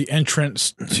 the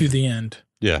entrance to the end.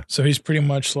 Yeah. So he's pretty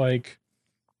much like,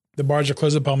 the bars are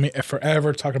closed upon me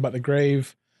forever, talking about the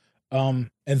grave. And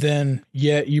then,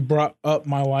 yet you brought up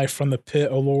my life from the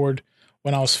pit, O Lord.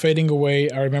 When I was fading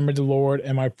away, I remembered the Lord,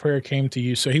 and my prayer came to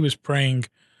you. So he was praying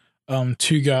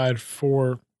to God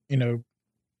for,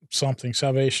 something,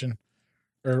 salvation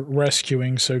or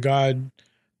rescuing. So God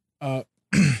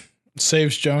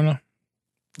saves Jonah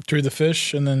through the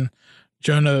fish, and then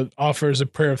Jonah offers a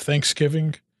prayer of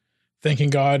thanksgiving thanking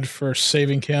God for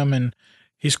saving him, and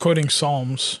he's quoting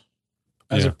Psalms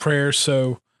as a prayer.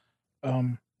 So,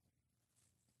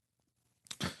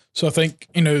 so I think,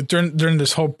 during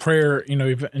this whole prayer,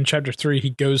 in chapter 3, he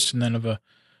goes to Nineveh.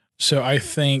 So I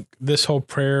think this whole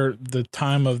prayer, the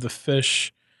time of the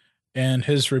fish and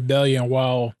his rebellion,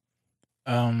 while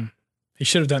he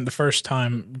should have done it the first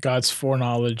time, God's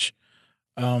foreknowledge,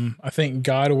 I think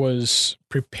God was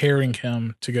preparing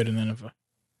him to go to Nineveh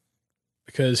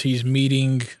because he's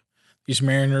meeting these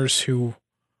mariners who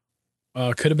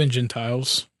could have been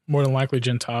Gentiles, more than likely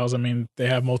Gentiles. I mean, they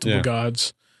have multiple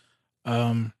gods.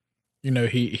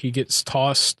 He gets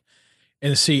tossed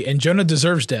in the sea, and Jonah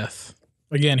deserves death.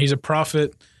 Again, he's a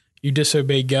prophet. You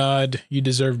disobey God, you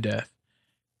deserve death.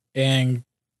 And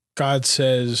God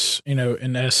says,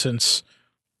 in essence,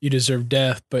 you deserve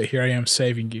death, but here I am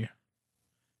saving you.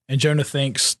 And Jonah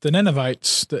thinks the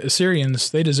Ninevites, the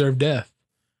Assyrians, they deserve death.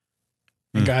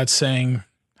 And God's saying,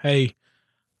 hey,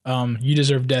 you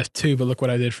deserve death too, but look what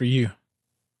I did for you.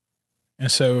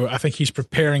 And so I think he's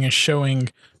preparing and showing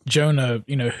Jonah,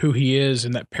 who he is,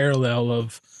 and that parallel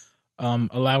of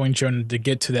allowing Jonah to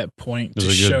get to that point to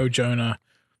show Jonah,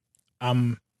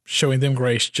 I'm showing them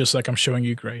grace just like I'm showing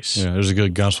you grace. Yeah, there's a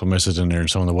good gospel message in there, and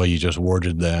some of the way you just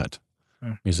worded that.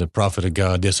 He's a prophet of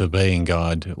God, disobeying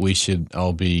God. We should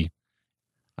all be,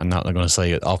 I'm not going to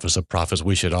say it, office of prophets,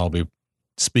 we should all be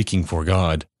speaking for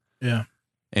God. Yeah.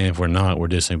 And if we're not, we're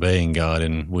disobeying God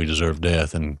and we deserve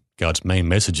death. And God's main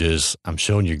message is, I'm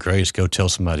showing you grace, go tell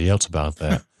somebody else about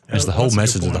that. It's the whole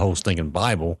message of the whole stinking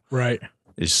Bible. Right.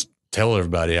 Is tell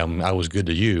everybody I was good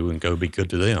to you and go be good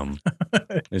to them.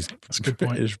 That's a good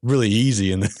point. It's really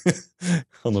easy on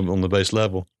the base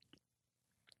level.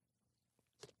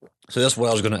 So that's what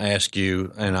I was going to ask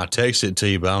you, and I texted it to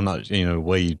you, but I'm not,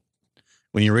 when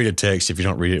you read a text, if you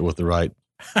don't read it with the right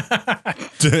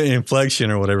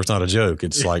inflection or whatever, it's not a joke.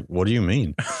 It's like, what do you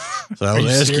mean? So I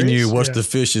was asking you, what's the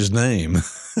fish's name?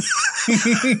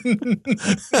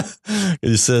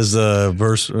 It says,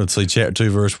 chapter 2,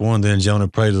 verse 1, then Jonah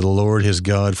prayed to the Lord his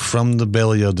God from the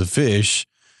belly of the fish.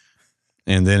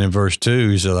 And then in verse 2,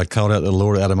 he said, I called out the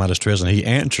Lord out of my distress, and he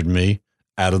answered me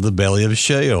out of the belly of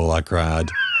Sheol, I cried.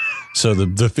 So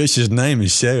the fish's name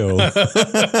is Sheol.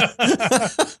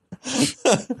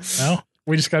 Well,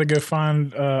 we just got to go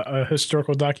find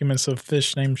historical documents of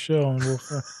fish named Sheol, and we'll,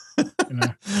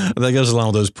 That goes along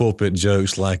with those pulpit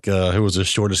jokes, like who was the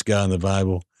shortest guy in the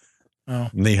Bible? Oh,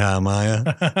 Nehemiah.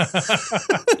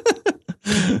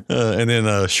 And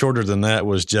then shorter than that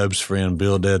was Job's friend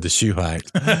Bildad the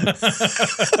Shuhite.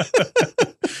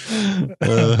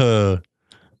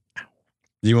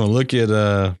 You want to look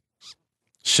at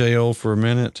Sheol for a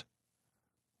minute?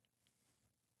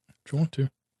 If you want to.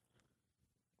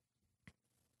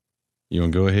 You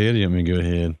want to go ahead? Or you want me to go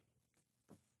ahead?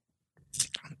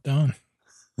 I'm done.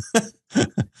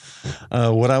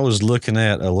 What I was looking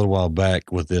at a little while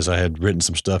back with this, I had written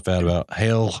some stuff out about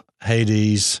hell,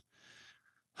 Hades,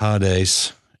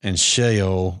 Hades, and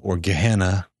Sheol or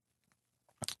Gehenna.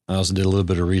 I also did a little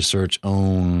bit of research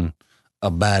on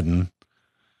Abaddon.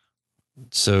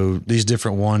 So these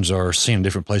different ones are seen in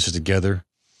different places together.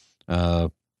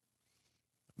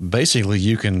 Basically,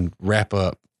 you can wrap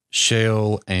up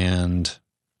Sheol and,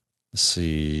 let's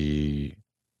see,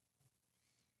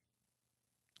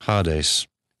 Hades,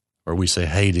 or we say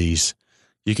Hades.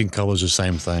 You can call those the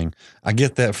same thing. I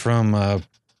get that from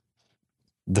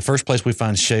the first place we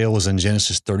find Sheol is in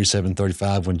Genesis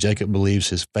 37:35, when Jacob believes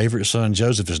his favorite son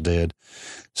Joseph is dead.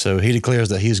 So he declares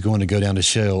that he's going to go down to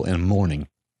Sheol in mourning.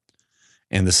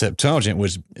 And the Septuagint,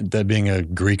 which that being a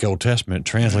Greek Old Testament,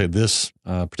 translate this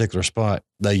particular spot,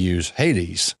 they use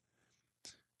Hades.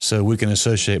 So we can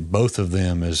associate both of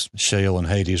them as Sheol and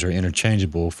Hades are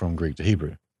interchangeable from Greek to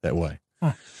Hebrew that way.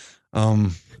 Huh.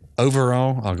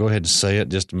 Overall, I'll go ahead and say it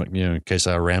just to, in case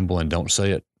I ramble and don't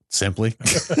say it simply.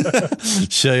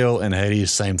 Sheol and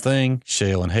Hades, same thing.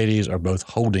 Sheol and Hades are both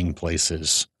holding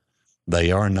places. They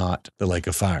are not the lake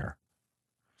of fire.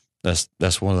 That's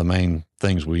one of the main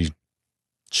things we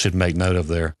should make note of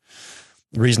there.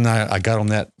 The reason I got on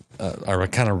that, or I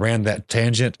kind of ran that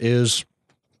tangent is,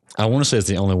 I want to say it's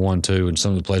the only one too, in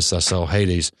some of the places I saw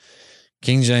Hades.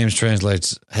 King James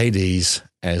translates Hades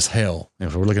as hell. And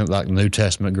if we're looking at like New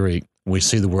Testament Greek, we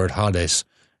see the word Hades.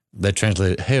 They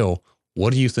translate it hell.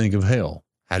 What do you think of hell?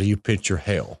 How do you picture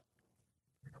hell?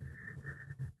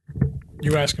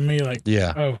 You asking me like,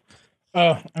 yeah.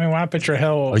 I mean, when I picture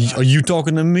hell, are you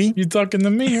talking to me? You talking to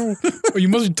me? Or you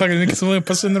must be talking to me because somebody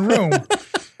puts in the room.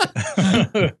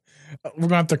 We're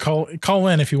gonna have to call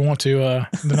in if you want to.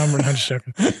 The number, I'm just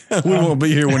joking. We won't be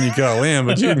here when you call in,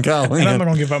 but you can call in. And I'm not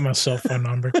gonna give out my cell phone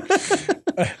number.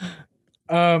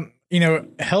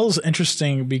 Hell's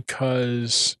interesting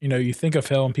because, you think of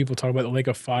hell and people talk about the lake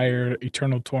of fire,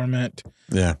 eternal torment.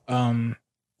 Yeah. And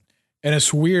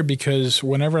it's weird because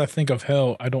whenever I think of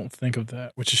hell, I don't think of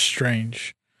that, which is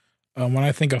strange. When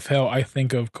I think of hell, I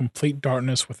think of complete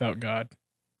darkness without God.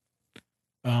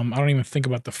 I don't even think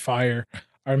about the fire.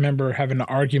 I remember having an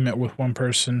argument with one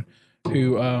person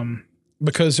who,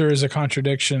 because there is a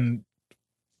contradiction.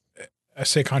 I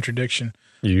say contradiction.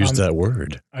 You used that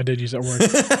word. I did use that word.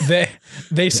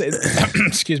 they say,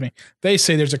 excuse me. They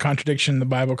say there's a contradiction in the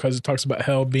Bible because it talks about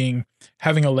hell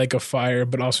having a lake of fire,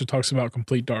 but also talks about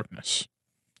complete darkness.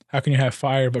 How can you have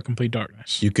fire but complete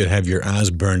darkness? You could have your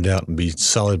eyes burned out and be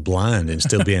solid blind and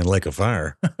still be in a lake of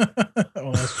fire.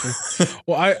 Well, that's true.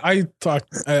 Well, I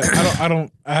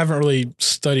haven't really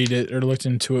studied it or looked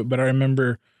into it, but I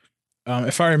remember,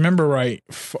 if I remember right,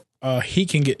 heat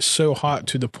can get so hot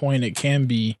to the point it can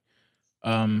be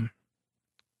dark.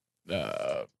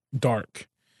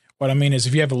 What I mean is,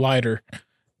 if you have a lighter,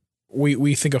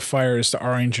 we think of fire as the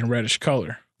orange and reddish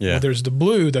color. Yeah. Well, there's the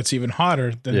blue that's even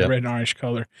hotter than the red and orange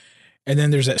color, and then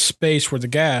there's that space where the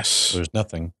gas there's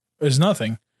nothing,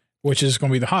 which is going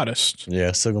to be the hottest. Yeah,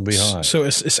 it's still going to be hot. So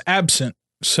it's absent.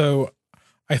 So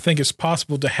I think it's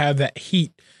possible to have that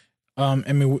heat.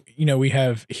 I mean, we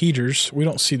have heaters. We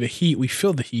don't see the heat. We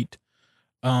feel the heat.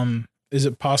 Is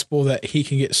it possible that heat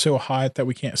can get so hot that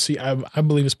we can't see? I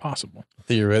believe it's possible.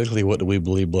 Theoretically, what do we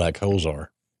believe black holes are?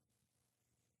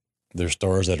 They're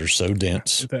stars that are so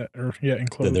dense that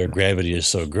their gravity is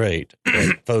so great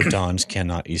that photons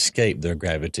cannot escape their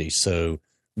gravity. So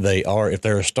they are, if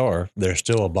they're a star, they're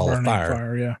still a ball of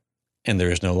fire. And there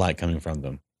is no light coming from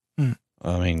them. I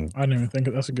mean, I didn't even think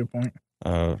of that's a good point.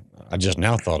 I just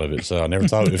now thought of it, so I never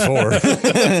thought of it before.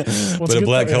 But a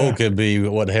black hole could be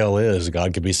what hell is.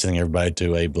 God could be sending everybody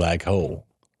to a black hole.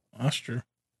 That's true.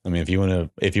 I mean, if you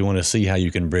want to see how you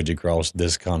can bridge across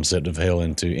this concept of hell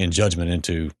in judgment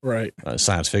into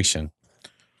science fiction.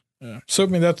 Yeah. So I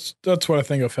mean, that's what I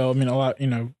think of hell. I mean, a lot,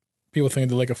 people think of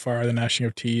the lake of fire, the gnashing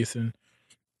of teeth, and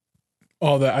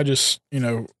all that. I just,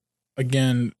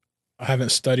 again, I haven't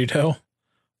studied hell.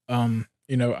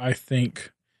 I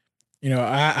think,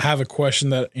 I have a question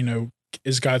that,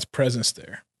 is God's presence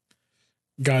there?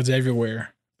 God's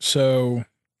everywhere. So,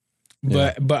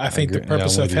 but I think the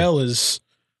purpose of hell is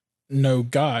no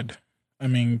God. I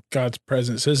mean, God's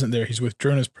presence isn't there. He's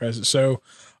withdrawn his presence. So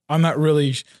I'm not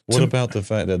really. What about the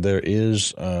fact that there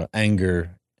is anger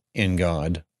in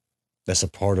God? That's a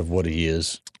part of what he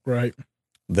is. Right.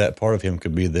 That part of him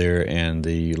could be there, and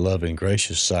the love and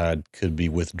gracious side could be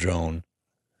withdrawn.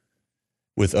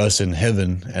 With us in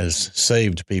heaven as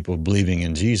saved people believing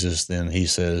in Jesus, then he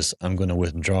says, I'm going to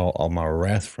withdraw all my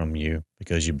wrath from you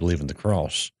because you believe in the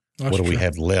cross. That's what we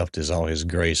have left is all his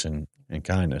grace and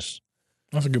kindness.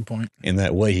 That's a good point. In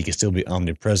that way, he can still be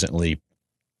omnipresently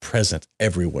present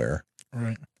everywhere,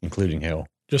 right, including hell.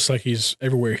 Just like he's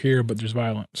everywhere here, but there's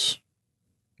violence.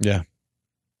 Yeah.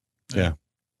 That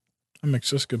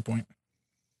makes this a good point.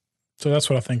 So that's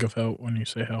what I think of hell when you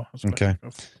say hell. Okay.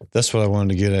 That's what I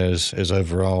wanted to get as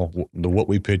overall what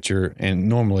we picture. And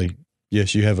normally,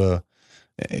 yes, you have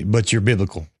but you're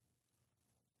biblical.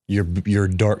 Your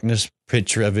darkness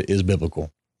picture of it is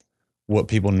biblical. What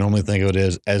people normally think of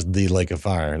it as the lake of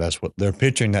fire. That's what they're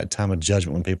picturing, that time of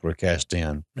judgment when people are cast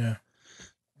in. Yeah.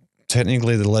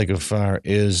 Technically, the lake of fire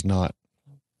is not,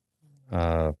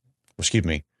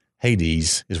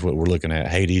 Hades is what we're looking at.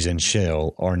 Hades and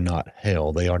Sheol are not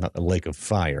hell. They are not the lake of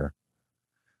fire.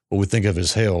 What we think of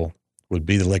as hell would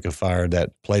be the lake of fire, that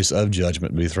place of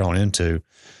judgment to be thrown into.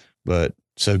 But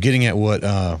so getting at what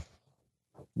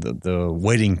the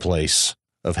waiting place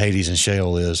of Hades and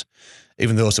Sheol is,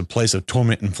 even though it's a place of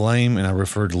torment and flame, and I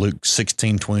refer to Luke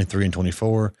 16:23 and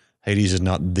 24, Hades is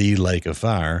not the lake of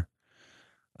fire.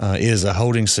 It is a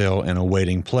holding cell and a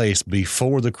waiting place.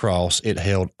 Before the cross, it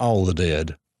held all the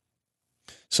dead.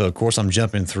 So, of course, I'm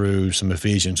jumping through some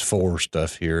Ephesians 4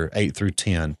 stuff here, 8 through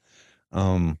 10.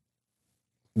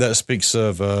 That speaks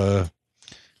of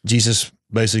Jesus,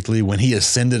 basically, when he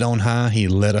ascended on high, he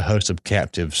led a host of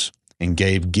captives and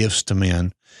gave gifts to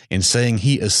men. In saying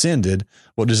he ascended,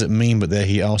 what does it mean but that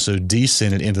he also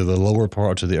descended into the lower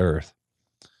parts of the earth?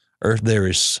 Earth there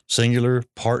is singular,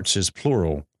 parts is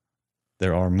plural.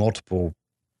 There are multiple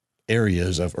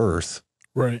areas of earth.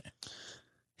 Right.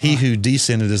 He who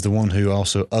descended is the one who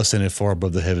also ascended far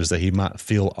above the heavens that he might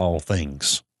fill all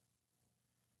things.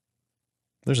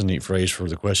 There's a neat phrase for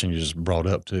the question you just brought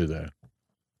up too, though.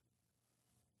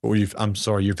 What were you? I'm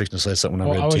sorry, you're fixing to say something when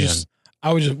I read 10.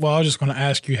 I was just going to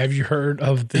ask you, have you heard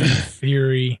of the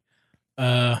theory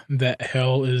that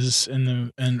hell is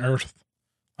in earth?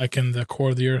 Like in the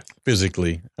core of the earth?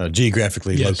 Physically,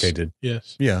 geographically located.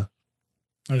 Yes. Yeah.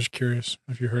 I'm just curious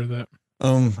if you heard of that.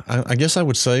 I guess I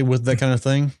would say with that kind of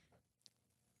thing,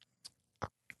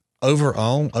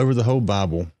 overall, over the whole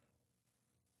Bible,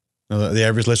 the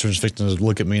average listener is fixing to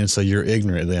look at me and say, you're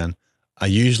ignorant then. I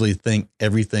usually think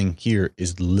everything here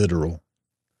is literal.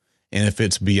 And if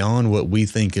it's beyond what we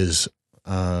think is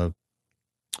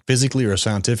physically or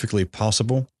scientifically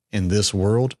possible in this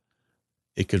world,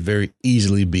 it could very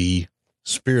easily be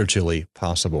spiritually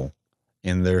possible.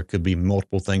 And there could be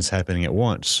multiple things happening at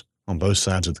once on both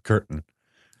sides of the curtain.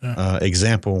 Yeah.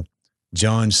 Example,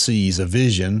 John sees a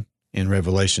vision in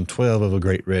Revelation 12 of a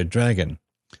great red dragon.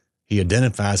 He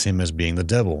identifies him as being the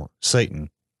devil, Satan.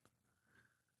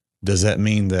 Does that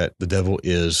mean that the devil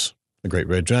is a great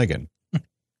red dragon?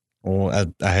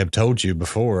 Well, I have told you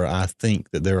before, I think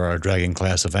that there are a dragon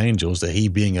class of angels, that he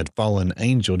being a fallen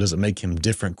angel doesn't make him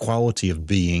different quality of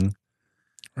being,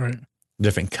 right?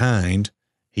 Different kind.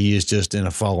 He is just in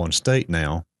a fallen state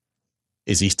now.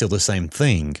 Is he still the same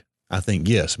thing? I think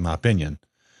yes, in my opinion.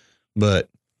 But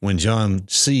when John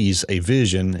sees a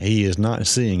vision, he is not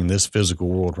seeing this physical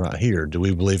world right here. Do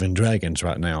we believe in dragons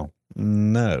right now?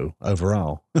 No,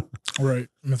 overall. Right.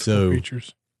 Mythical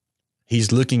creatures.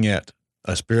 He's looking at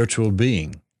a spiritual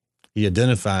being. He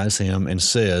identifies him and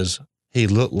says he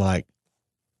looked like,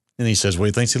 and he says what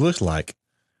he thinks he looks like.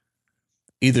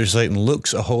 Either Satan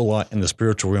looks a whole lot in the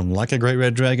spiritual realm like a great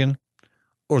red dragon,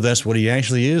 or that's what he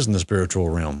actually is in the spiritual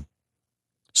realm.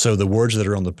 So the words that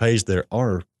are on the page there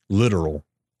are literal.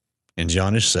 And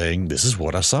John is saying, this is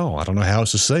what I saw. I don't know how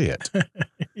else to say it.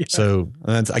 Yeah. So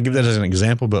I give that as an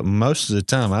example, but most of the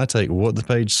time I take what the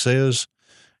page says,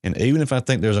 and even if I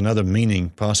think there's another meaning,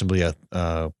 possibly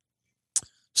a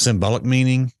symbolic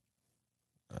meaning,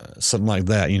 something like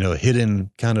that, a hidden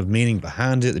kind of meaning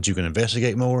behind it that you can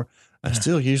investigate more, I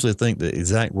still usually think the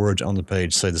exact words on the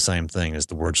page say the same thing as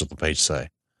the words on the page say.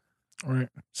 Right.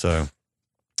 So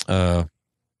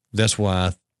that's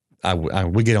why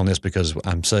we get on this, because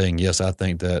I'm saying, yes, I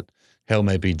think that hell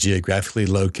may be geographically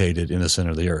located in the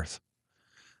center of the earth.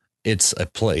 It's a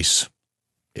place.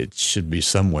 It should be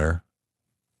somewhere.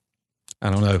 I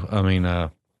don't know. I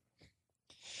mean,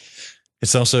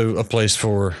 it's also a place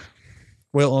for,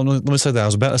 well, let me say that. I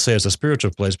was about to say it's a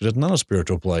spiritual place, but it's not a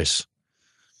spiritual place.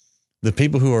 The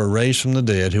people who are raised from the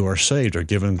dead, who are saved, are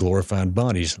given glorified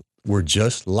bodies. We're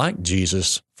just like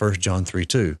Jesus, 1 John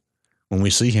 3:2. When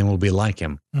we see him, we'll be like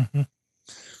him. Mm-hmm.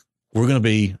 We're going to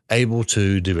be able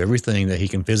to do everything that he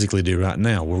can physically do right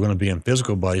now. We're going to be in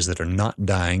physical bodies that are not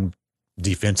dying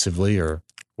defensively or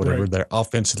whatever. Right. They're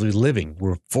offensively living.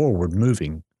 We're forward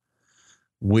moving.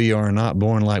 We are not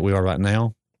born like we are right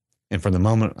now. And from the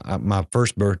moment my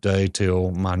first birthday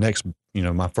till my next,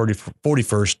 my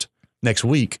 41st next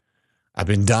week, I've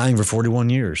been dying for 41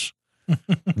 years.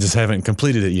 Just haven't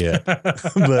completed it yet.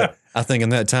 But I think in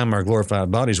that time, our glorified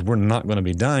bodies, we're not going to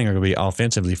be dying. We're going to be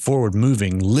offensively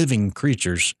forward-moving, living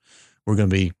creatures. We're going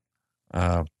to be,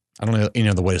 I don't know any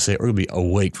other way to say it, we're going to be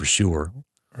awake for sure,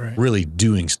 right. Really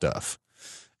doing stuff.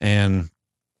 And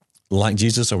like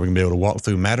Jesus, are we going to be able to walk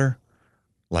through matter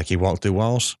like he walked through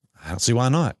walls? I don't see why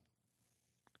not.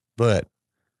 But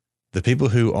the people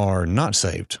who are not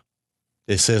saved,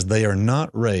 it says they are not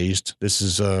raised. This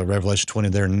is Revelation 20.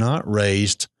 They're not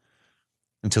raised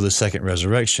until the second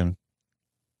resurrection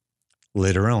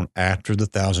later on, after the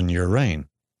 1,000-year reign,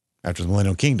 after the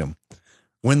millennial kingdom.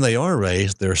 When they are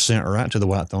raised, they're sent right to the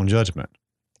white throne judgment,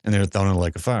 and they're thrown in a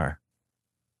lake of fire.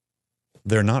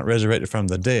 They're not resurrected from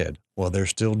the dead. Well, they're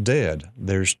still dead.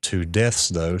 There's 2 deaths,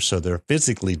 though, so they're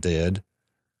physically dead.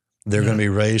 They're going to be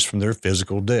raised from their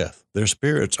physical death. Their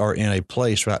spirits are in a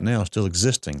place right now still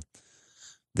existing.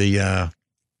 The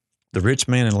rich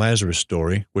man and Lazarus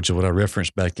story, which is what I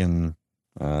referenced back in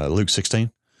Luke 16,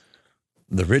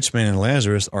 the rich man and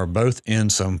Lazarus are both in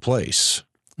some place.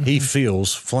 Mm-hmm. He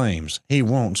feels flames. He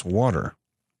wants water.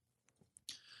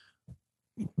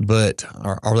 But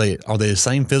are they the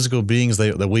same physical beings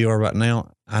that we are right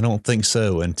now? I don't think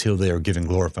so until they are given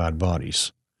glorified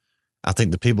bodies. I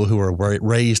think the people who are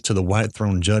raised to the white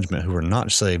throne judgment, who are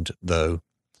not saved, though,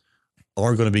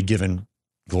 are going to be given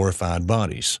glorified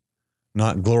bodies.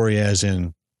 Not glory as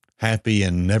in happy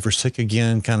and never sick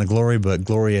again kind of glory, but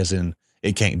glory as in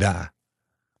it can't die.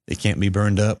 It can't be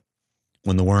burned up.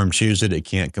 When the worm chews it, it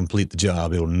can't complete the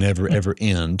job. It'll never, ever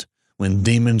end. When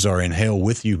demons are in hell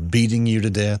with you, beating you to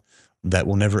death, that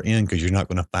will never end because you're not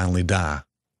going to finally die.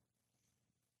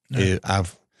 No.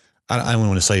 I don't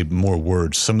want to say more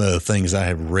words. Some of the things I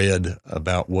have read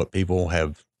about what people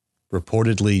have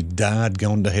reportedly died,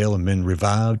 gone to hell, and been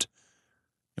revived,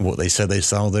 and what they said they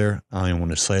saw there, I don't even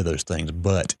want to say those things,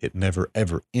 but it never,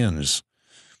 ever ends.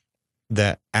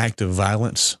 That act of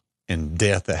violence and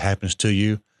death that happens to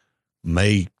you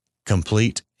may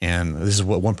complete. And this is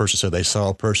what one person said. They saw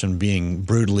a person being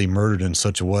brutally murdered in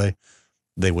such a way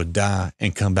they would die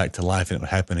and come back to life, and it would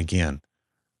happen again.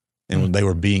 And when they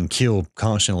were being killed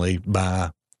constantly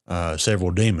by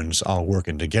several demons all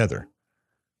working together.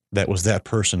 That was that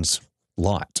person's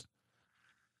lot.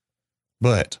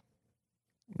 But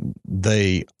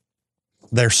they're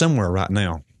somewhere right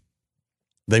now.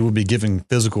 They will be given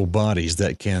physical bodies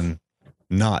that can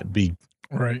not be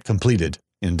completed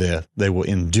in death. They will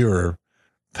endure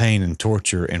pain and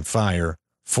torture and fire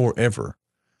forever.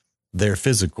 They're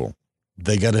physical.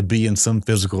 They got to be in some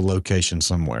physical location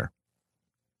somewhere.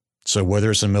 So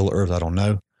whether it's in the middle of Earth, I don't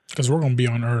know. Because we're going to be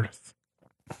on Earth.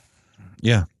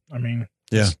 Yeah. I mean,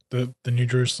 yeah. The New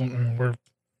Jerusalem. I mean, we're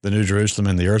the New Jerusalem,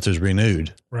 and the Earth is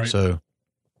renewed. Right. So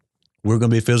we're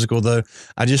going to be physical, though.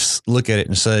 I just look at it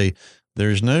and say,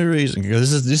 there's no reason,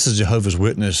 because this is Jehovah's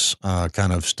Witness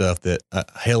kind of stuff, that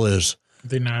hell is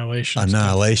the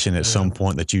annihilation at some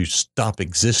point, that you stop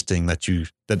existing, that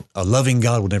a loving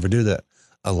God would never do that.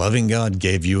 A loving God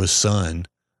gave you a son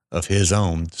of his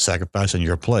own, sacrifice in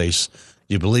your place.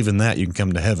 You believe in that, you can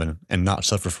come to heaven and not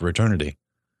suffer for eternity.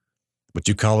 But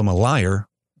you call him a liar.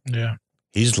 Yeah.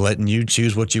 He's letting you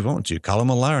choose what you want to. Call him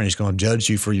a liar, and he's going to judge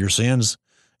you for your sins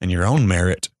and your own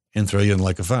merit and throw you in the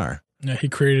lake of fire. Yeah, he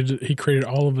created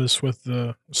all of us with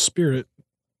the Spirit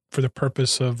for the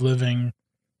purpose of living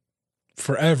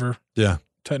forever. Yeah.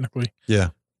 Technically. Yeah.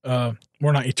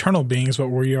 We're not eternal beings, but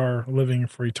we are living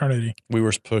for eternity. We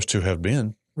were supposed to have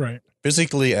been. Right.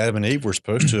 Physically, Adam and Eve were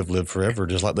supposed to have lived forever,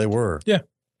 just like they were. Yeah.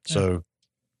 So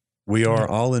we are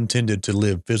all intended to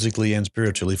live physically and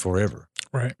spiritually forever.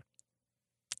 Right.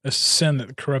 It's sin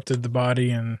that corrupted the body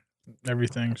and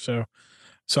everything. So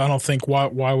I don't think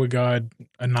why would God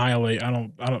annihilate? I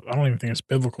don't even think it's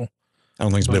biblical. I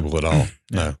don't think it's biblical at all.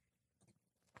 No.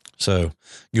 So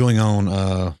going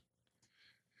on,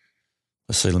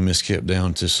 let's see, let me skip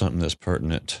down to something that's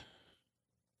pertinent.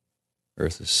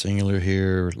 Earth is singular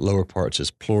here. Lower parts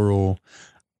is plural.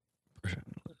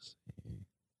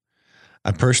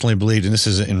 I personally believe, and this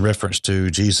is in reference to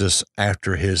Jesus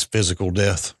after his physical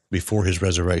death, before his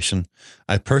resurrection,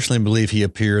 I personally believe he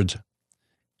appeared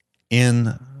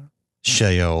in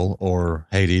Sheol or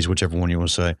Hades, whichever one you want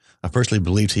to say. I personally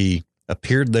believed he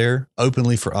appeared there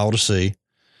openly for all to see.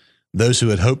 Those who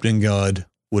had hoped in God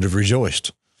would have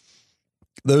rejoiced.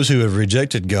 Those who have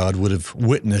rejected God would have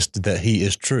witnessed that he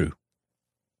is true.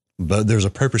 But there's a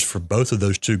purpose for both of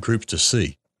those two groups to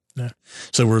see. Yeah.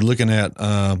 So we're looking at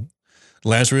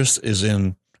Lazarus is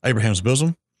in Abraham's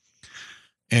bosom.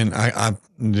 And I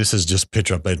this is just a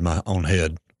picture I made in my own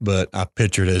head, but I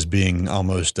pictured it as being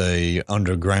almost a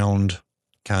underground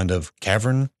kind of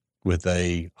cavern with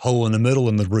a hole in the middle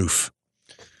and the roof.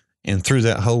 And through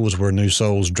that hole is where new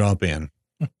souls drop in.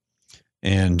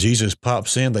 And Jesus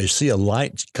pops in. They see a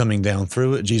light coming down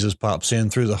through it. Jesus pops in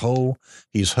through the hole.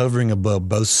 He's hovering above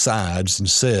both sides and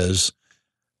says,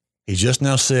 he just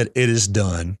now said, it is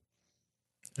done.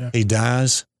 Yeah. He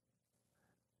dies.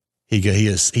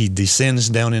 He descends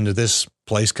down into this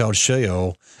place called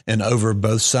Sheol, and over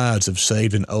both sides of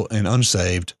saved and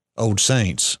unsaved old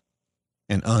saints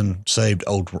and unsaved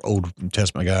Old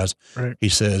Testament guys, right. He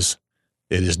says,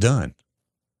 it is done.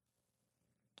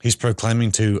 He's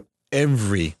proclaiming to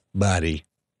everybody,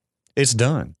 it's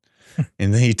done.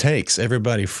 And then he takes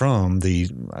everybody from the,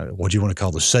 what you want to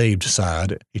call the saved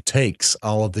side. He takes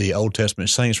all of the Old Testament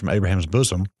saints from Abraham's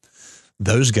bosom.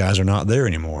 Those guys are not there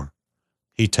anymore.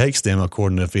 He takes them,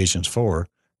 according to Ephesians 4,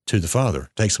 to the Father,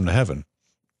 takes them to heaven.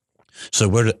 So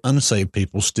where do unsaved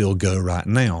people still go right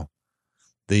now?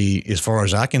 As far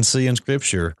as I can see in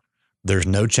Scripture, there's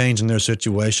no change in their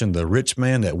situation. The rich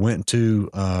man that went to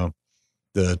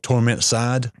the torment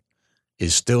side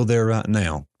is still there right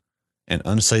now. And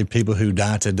unsaved people who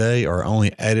die today are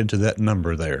only added to that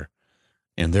number there.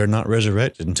 And they're not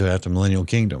resurrected until after the millennial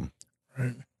kingdom.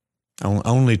 Right.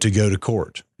 Only to go to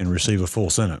court and receive a full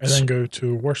sentence. And then go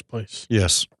to a worse place.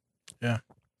 Yes. Yeah.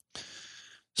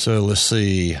 So let's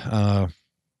see.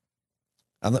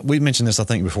 We mentioned this, I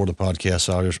think, before the podcast,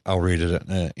 so I'll read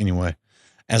it anyway.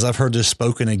 As I've heard this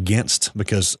spoken against,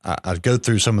 because I go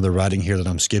through some of the writing here that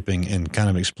I'm skipping and kind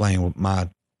of explain what my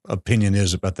opinion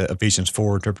is about the Ephesians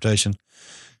 4 interpretation.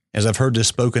 As I've heard this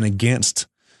spoken against,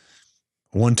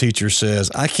 one teacher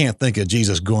says, I can't think of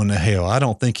Jesus going to hell. I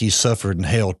don't think he suffered in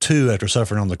hell too after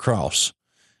suffering on the cross.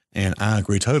 And I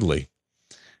agree totally.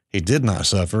 He did not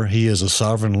suffer. He is a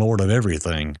sovereign Lord of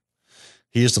everything.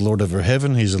 He is the Lord over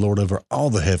heaven. He's the Lord over all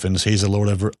the heavens. He's the Lord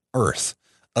over earth.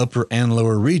 upper and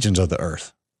lower regions of the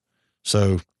earth.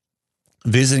 So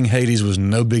visiting Hades was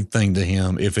no big thing to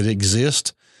him. If it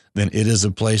exists, then it is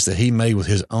a place that he made with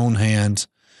his own hands.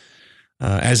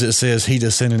 As it says, he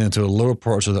descended into the lower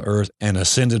parts of the earth and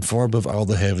ascended far above all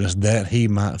the heavens that he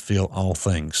might feel all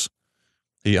things.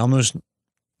 He almost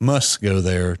must go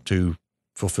there to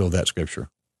fulfill that scripture,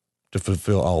 to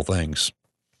fulfill all things.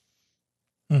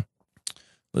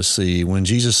 Let's see. When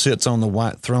Jesus sits on the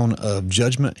white throne of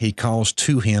judgment, he calls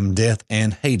to him death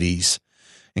and Hades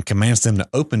and commands them to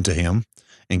open to him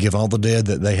and give all the dead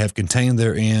that they have contained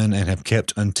therein and have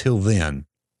kept until then.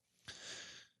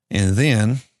 And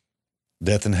then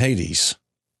death and Hades,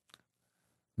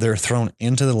 they're thrown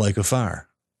into the lake of fire.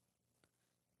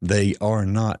 They are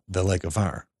not the lake of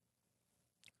fire.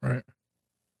 Right.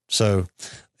 So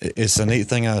it's a neat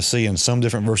thing I see in some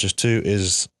different verses too,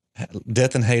 is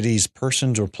death and Hades,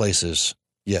 persons or places.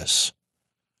 Yes.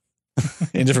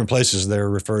 In different places, they're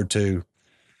referred to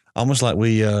almost like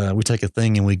we take a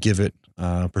thing and we give it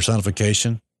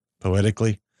personification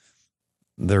poetically.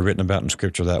 They're written about in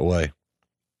scripture that way.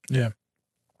 Yeah.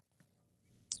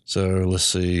 So let's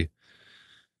see.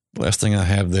 Last thing I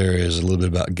have there is a little bit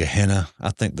about Gehenna.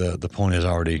 I think the point is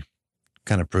already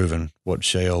kind of proven what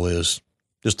Sheol is.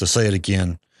 Just to say it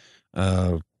again,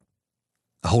 a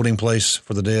holding place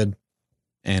for the dead,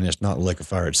 and it's not the lake of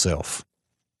fire itself.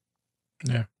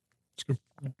 Yeah. It's good.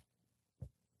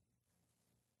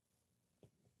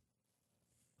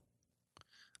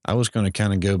 I was going to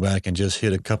kind of go back and just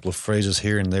hit a couple of phrases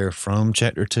here and there from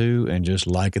chapter 2 and just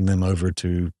liken them over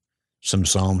to some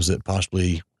Psalms that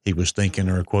possibly he was thinking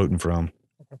or quoting from.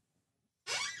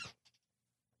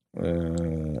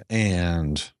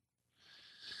 And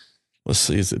let's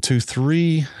see, is it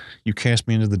 2:3? You cast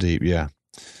me into the deep. Yeah.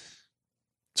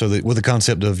 So with the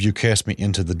concept of you cast me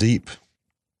into the deep,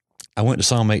 I went to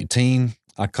Psalm 18.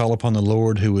 I call upon the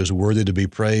Lord who is worthy to be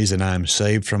praised, and I am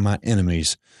saved from my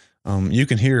enemies. You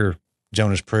can hear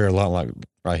Jonah's prayer a lot like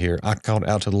right here. I called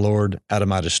out to the Lord out of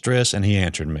my distress, and he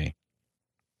answered me.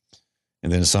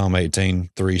 And then Psalm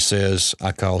 18:3 says,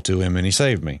 I called to him, and he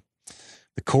saved me.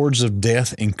 The cords of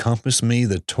death encompassed me.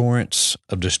 The torrents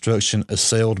of destruction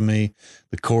assailed me.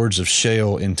 The cords of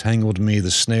Sheol entangled me.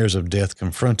 The snares of death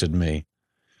confronted me.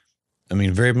 I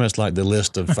mean, very much like the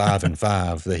list of 5 and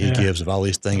 5 that he gives of all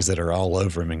these things that are all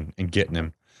over him and getting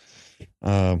him.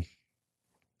 Psalm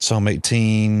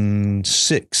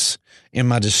 18:6, in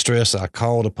my distress I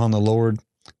called upon the Lord.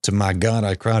 To my God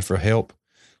I cried for help.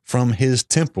 From his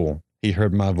temple he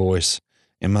heard my voice,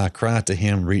 and my cry to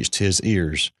him reached his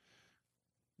ears.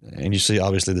 And you see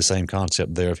obviously the same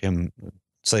concept there of him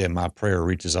saying my prayer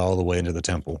reaches all the way into the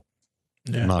temple.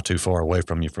 Yeah. Not too far away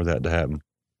from you for that to happen.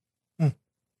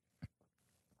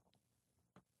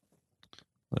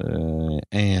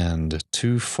 And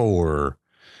 2:4.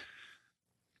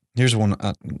 Here's one.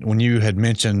 When you had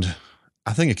mentioned,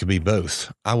 I think it could be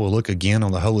both. I will look again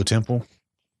on the holy temple.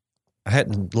 I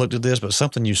hadn't looked at this, but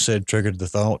something you said triggered the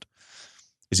thought.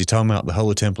 Is he talking about the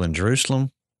holy temple in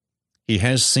Jerusalem? He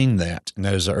has seen that, and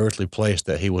that is an earthly place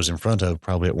that he was in front of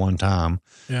probably at one time.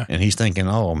 Yeah. And he's thinking,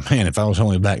 oh, man, if I was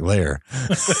only back there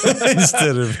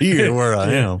instead of here where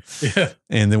I am. Yeah.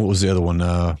 And then what was the other one?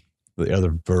 The other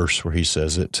verse where he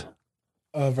says it.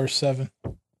 Verse 7.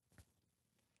 Where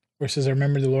it says, I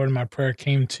remember the Lord and my prayer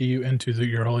came to you into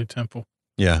your holy temple.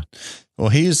 Yeah. Well,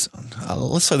 he's,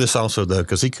 let's say this also, though,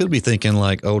 because he could be thinking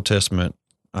like Old Testament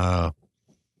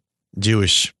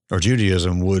Jewish or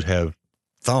Judaism would have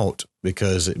thought,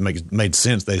 because it made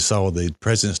sense. They saw the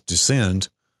presence descend.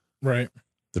 Right.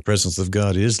 The presence of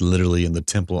God is literally in the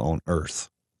temple on earth.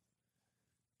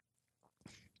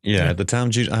 Yeah, at the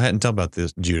time, I hadn't talked about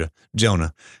this,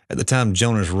 Jonah. At the time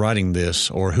Jonah's writing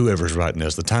this, or whoever's writing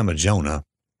this, the time of Jonah,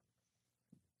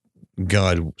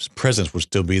 God's presence would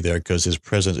still be there because his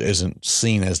presence isn't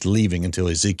seen as leaving until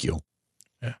Ezekiel,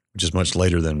 which is much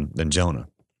later than Jonah.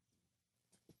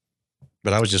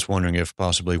 But I was just wondering if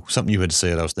possibly something you had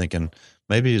said, I was thinking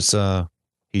maybe it's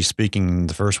he's speaking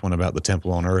the first one about the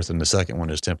temple on earth and the second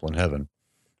one is temple in heaven.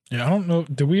 Yeah, I don't know.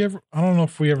 I don't know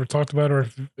if we ever talked about it, or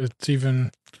if it's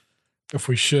even, if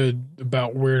we should,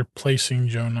 about where placing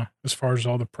Jonah as far as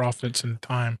all the prophets and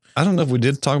time. I don't know if we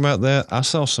did talk about that. I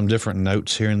saw some different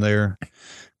notes here and there.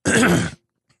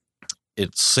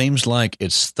 It seems like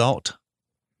it's thought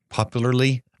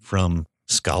popularly from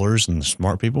scholars and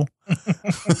smart people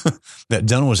that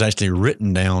Jonah was actually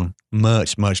written down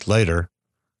much, much later,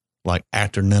 like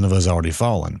after Nineveh's already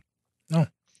fallen. Oh.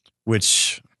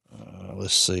 Which,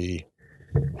 let's see.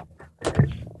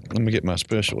 Let me get my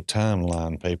special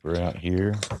timeline paper out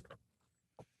here.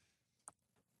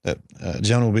 That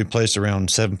Jonah will be placed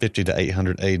around 750 to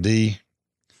 800 AD.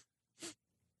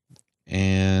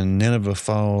 and Nineveh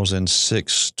falls in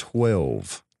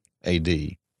 612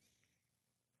 AD.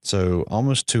 So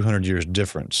almost 200 years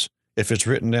difference. If it's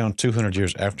written down 200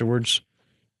 years afterwards,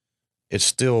 it's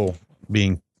still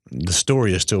the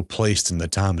story is still placed in the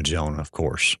time of Jonah, of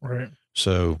course. Right.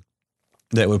 So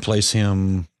that would place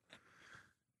him.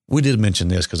 We did mention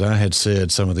this because I had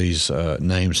said some of these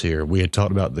names here. We had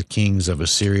talked about the kings of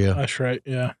Assyria. That's right,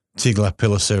 yeah.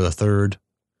 Tiglath-Pileser III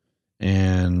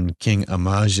and King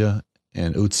Amaziah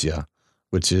and Uzziah,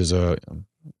 which is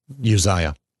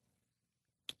Uzziah.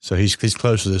 So he's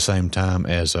close to the same time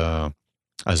as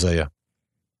Isaiah.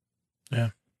 Yeah.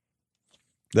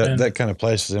 That kind of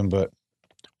places him, but.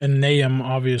 And Nahum,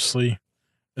 obviously,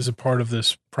 is a part of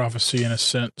this prophecy in a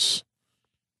sense.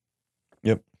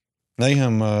 Yep.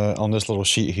 Nahum on this little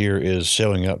sheet here is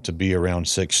showing up to be around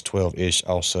 612-ish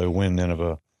also when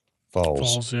Nineveh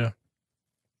falls. Yeah.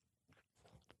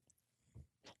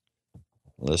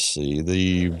 Let's see.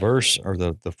 The verse or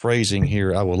the phrasing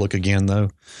here, I will look again, though.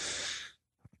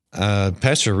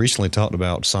 Pastor recently talked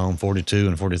about Psalm 42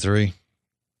 and 43,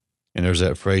 and there's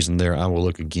that phrase in there, I will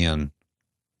look again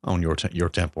on your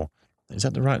temple. Is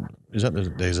that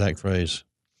the exact phrase?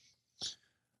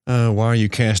 Why are you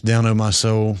cast down, O my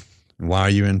soul? Why are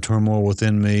you in turmoil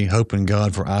within me? Hope in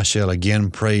God, for I shall again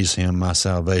praise him, my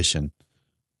salvation.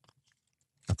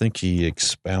 I think he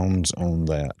expounds on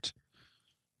that.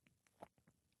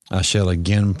 I shall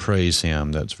again praise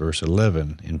him. That's verse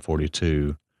 11 in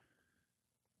 42.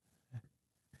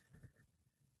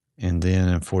 And then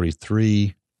in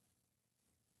 43,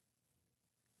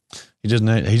 he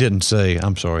doesn't say,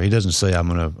 I'm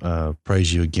going to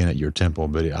praise you again at your temple,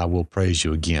 but I will praise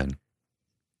you again.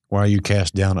 Why are you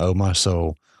cast down, O my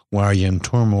soul? Why are you in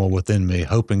turmoil within me?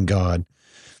 Hope in God,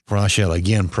 for I shall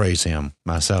again praise him,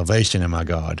 my salvation and my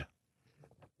God.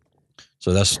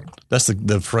 So that's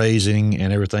the phrasing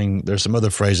and everything. There's some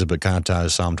other phrases, but kind of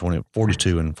ties Psalm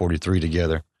 42 and 43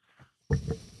 together.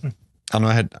 I know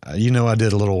I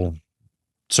did a little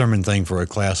sermon thing for a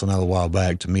class another while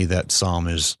back. To me,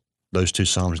 those two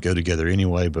psalms go together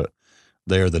anyway, but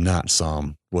they are the night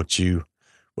psalm. What you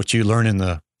learn in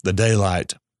the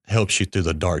daylight helps you through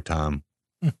the dark time.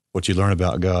 What you learn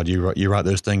about God, you write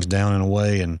those things down in a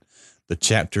way, and the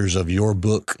chapters of your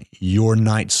book, your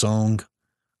night song,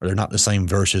 they're not the same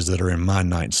verses that are in my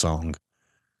night song.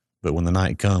 But when the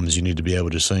night comes, you need to be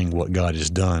able to sing what God has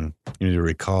done. You need to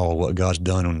recall what God's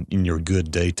done in your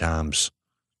good day times.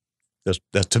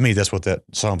 To me, that's what that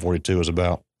Psalm 42 is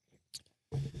about.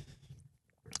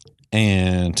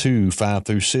 And 2, 5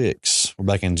 through 6, we're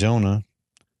back in Jonah.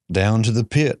 Down to the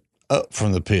pit, up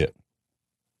from the pit.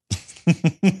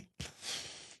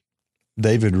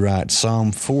 David writes,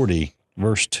 Psalm 40,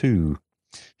 verse 2.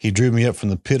 He drew me up from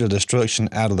the pit of destruction,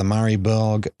 out of the miry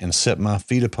bog, and set my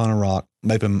feet upon a rock,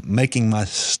 making my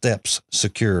steps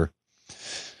secure.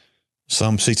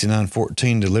 Psalm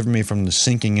 69:14. Deliver me from the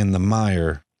sinking in the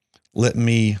mire. Let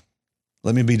me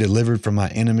be delivered from my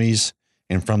enemies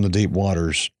and from the deep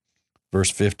waters. Verse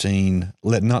 15.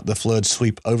 Let not the flood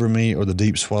sweep over me, or the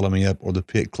deep swallow me up, or the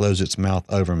pit close its mouth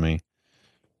over me.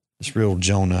 It's real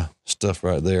Jonah stuff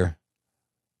right there.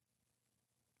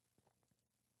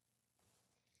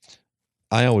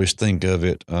 I always think of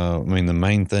it, the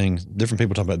main thing, different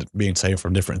people talk about being saved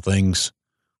from different things.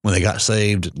 When they got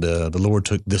saved, the Lord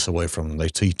took this away from them.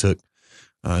 He took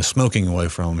smoking away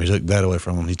from them. He took that away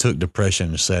from them. He took depression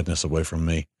and sadness away from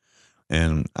me.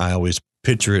 And I always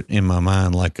picture it in my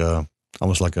mind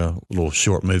almost like a little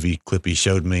short movie clip he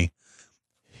showed me.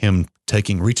 Him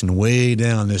reaching way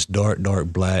down this dark,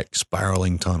 dark, black,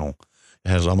 spiraling tunnel. It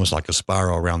has almost like a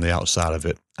spiral around the outside of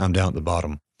it. I'm down at the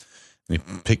bottom. And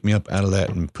he picked me up out of that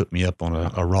and put me up on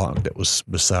a rock that was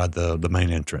beside the main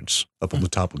entrance, up on the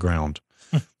top of the ground.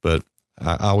 But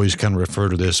I always kind of refer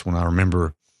to this when I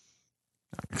remember,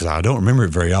 because I don't remember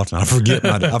it very often. I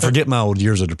forget my old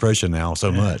years of depression now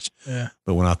so much. Yeah.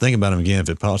 But when I think about him again, if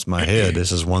it pops in my head,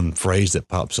 this is one phrase that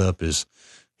pops up is,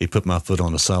 he put my foot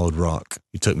on a solid rock.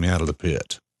 He took me out of the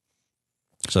pit.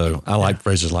 So I like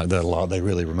phrases like that a lot. They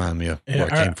really remind me of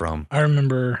where I came from. I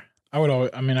remember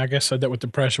I guess I dealt with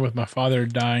depression with my father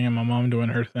dying and my mom doing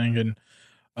her thing. And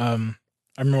I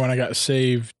remember when I got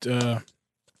saved, I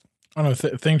don't know,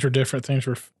 things were different. Things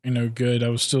were, good. I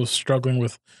was still struggling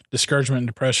with discouragement and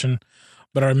depression.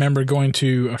 But I remember going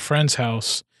to a friend's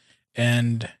house,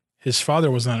 and his father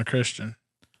was not a Christian.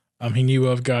 He knew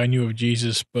of God, knew of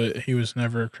Jesus, but he was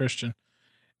never a Christian.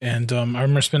 And I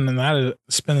remember spending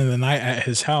the night at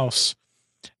his house,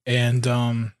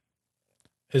 and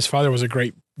his father was a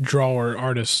great drawer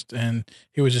artist, and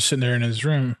he was just sitting there in his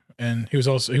room, and he was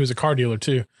a car dealer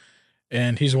too.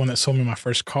 and he's the one that sold me my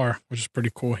first car, which is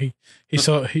pretty cool. He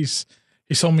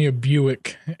sold me a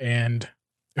Buick, and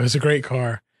it was a great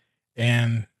car.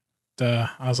 And I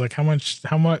was like, how much?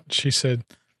 He said,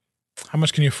 how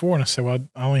much can you afford? And I said, well,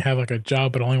 I only have like a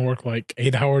job, but I only work like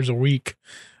 8 hours a week.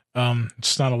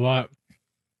 It's not a lot.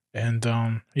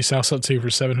 And he said, I'll sell it to you for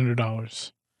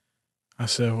 $700. I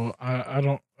said,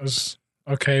 well,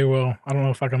 okay. Well, I don't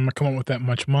know if I can come up with that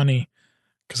much money,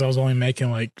 because I was only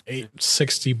making like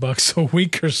 $60 a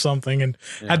week or something, and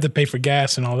had to pay for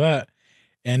gas and all that.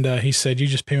 And he said, you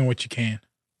just pay me what you can.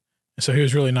 And so he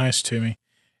was really nice to me.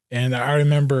 And I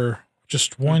remember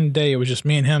just one day, it was just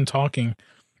me and him talking,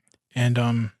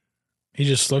 and he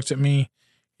just looked at me.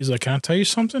 He's like, can I tell you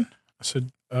something? I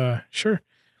said, sure.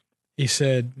 He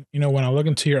said, when I look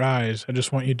into your eyes, I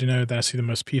just want you to know that I see the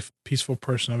most peaceful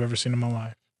person I've ever seen in my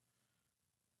life.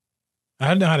 I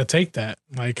didn't know how to take that.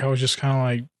 Like, I was just kind of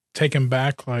like taken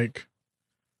back, like,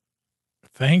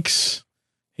 thanks.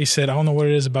 He said, I don't know what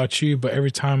it is about you, but every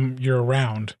time you're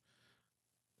around,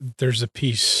 there's a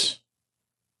peace.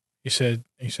 He said,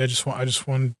 I just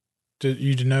wanted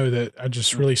you to know that I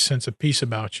just really sense a peace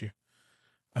about you.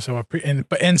 I said,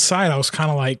 but inside I was kind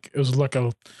of like, it was like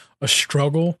a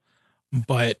struggle.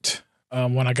 But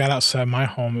when I got outside my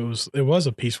home, it was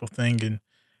a peaceful thing.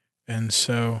 And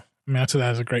so, I mean, I took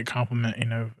that as a great compliment,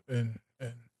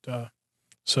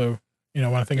 so,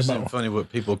 when I think about it funny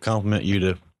what people compliment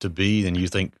you to be, and you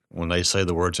think when they say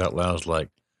the words out loud, it's like,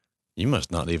 you must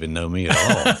not even know me at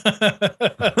all.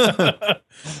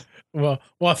 Well,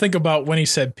 I think about when he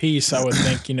said peace, I would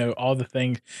think, all the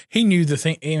things he knew.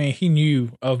 He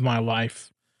knew of my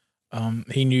life.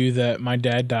 He knew that my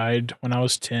dad died when I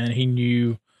was 10. He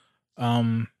knew,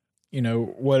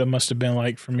 what it must have been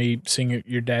like for me seeing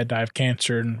your dad die of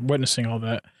cancer and witnessing all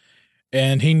that.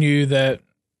 And he knew that,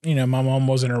 my mom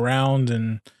wasn't around,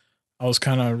 and I was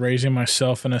kind of raising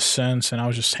myself in a sense, and I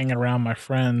was just hanging around my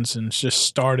friends and just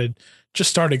started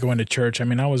going to church. I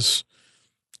mean, I was,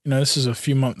 this is a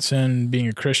few months in being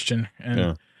a Christian.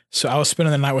 And so I was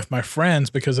spending the night with my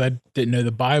friends because I didn't know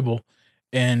the Bible.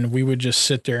 And we would just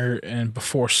sit there, and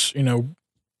before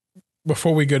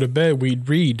we go to bed, we'd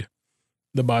read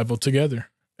the Bible together.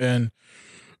 And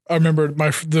I remember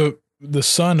the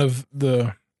son of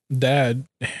the dad,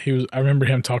 I remember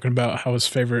him talking about how his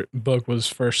favorite book was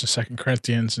 1st and 2nd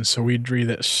Corinthians. And so we'd read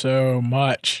that so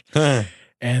much.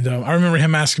 And I remember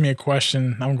him asking me a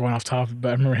question. I'm going off topic, but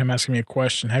I remember him asking me a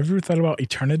question. Have you ever thought about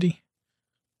eternity?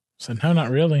 I said, no, not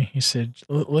really. He said,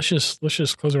 let's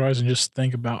just close our eyes and just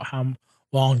think about how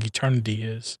long eternity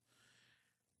is.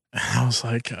 And I was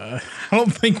like, I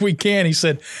don't think we can. He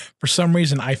said, for some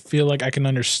reason, I feel like I can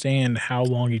understand how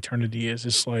long eternity is.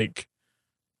 It's like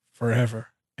forever.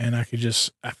 And I feel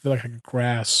like I could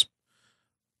grasp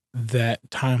that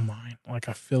timeline. Like,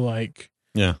 I feel like,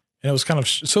 and it was kind of,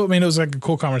 so, I mean, it was like a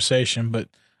cool conversation, but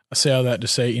I say all that to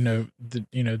say,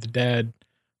 the dad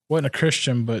wasn't a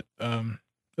Christian, but, it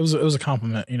was a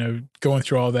compliment, going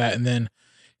through all that. And then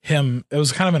it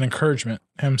was kind of an encouragement,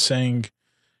 him saying,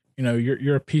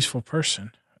 you're a peaceful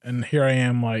person. And here I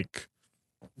am, like,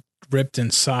 ripped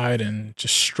inside and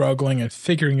just struggling and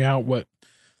figuring out what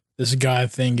this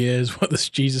God thing is, what this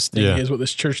Jesus thing is, what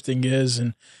this church thing is.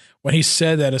 And when he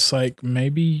said that, it's like,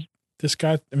 maybe this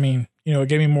guy, I mean, it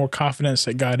gave me more confidence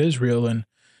that God is real, and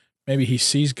maybe he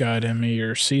sees God in me,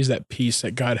 or sees that peace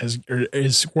that God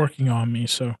is working on me.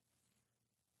 So,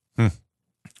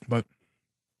 but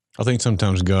I think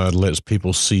sometimes God lets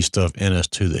people see stuff in us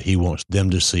too that he wants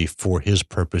them to see for his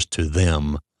purpose to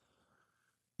them.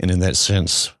 And in that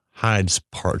sense, hides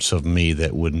parts of me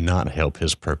that would not help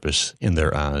his purpose in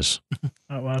their eyes.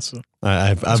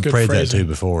 I've prayed phrasing. That too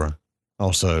before.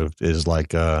 Also, is like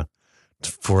to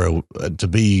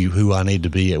be who I need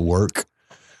to be at work.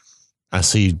 I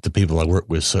see the people I work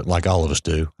with, like all of us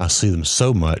do. I see them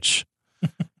so much.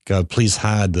 God, please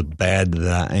hide the bad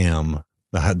that I am.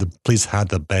 Please hide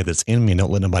the bad that's in me.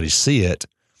 Don't let nobody see it,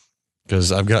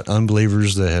 because I've got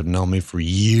unbelievers that have known me for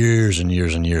years and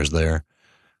years and years there,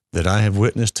 that I have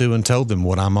witnessed to and told them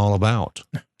what I'm all about,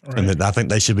 and that I think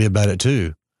they should be about it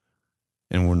too.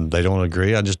 And when they don't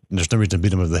agree, there's no reason to beat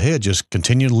them over the head. Just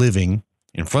continue living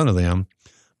in front of them,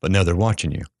 but now they're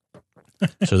watching you.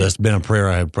 So that's been a prayer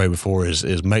I have prayed before: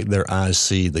 is make their eyes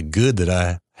see the good that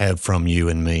I have from you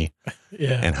and me,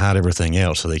 and hide everything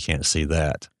else so they can't see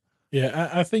that. Yeah,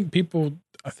 I think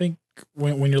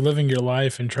when you're living your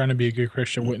life and trying to be a good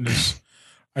Christian witness,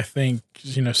 I think,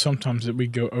 sometimes that we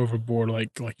go overboard. Like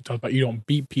you talked about, you don't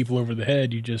beat people over the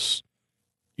head. You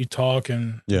talk,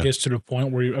 and it gets to the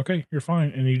point where you're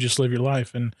fine, and you just live your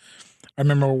life. And I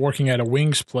remember working at a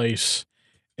wings place,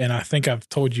 and I think I've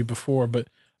told you before, but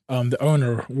the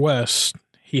owner, Wes,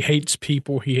 he hates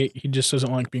people. He just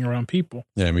doesn't like being around people.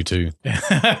 Yeah, me too.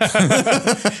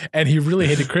 And he really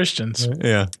hated Christians.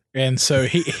 Yeah. And so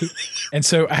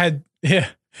I had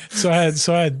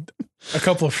a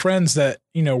couple of friends that,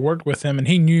 worked with him, and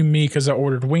he knew me because I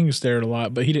ordered wings there a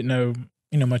lot, but he didn't know,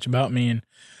 much about me. And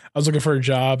I was looking for a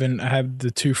job, and I had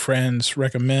the two friends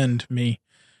recommend me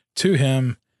to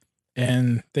him.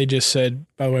 And they just said,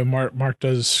 by the way, Mark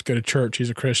does go to church. He's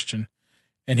a Christian.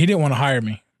 And he didn't want to hire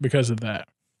me because of that.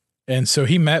 And so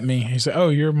he met me. He said, "Oh,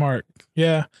 you're Mark.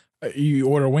 Yeah. You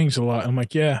order wings a lot." I'm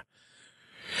like, "Yeah."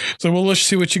 So, well, let's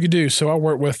see what you could do. So I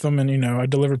worked with them, and, I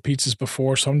delivered pizzas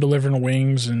before. So I'm delivering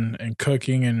wings and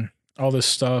cooking and all this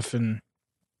stuff. And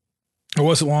it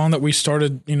wasn't long that we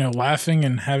started, laughing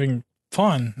and having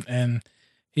fun. And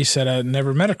he said, "I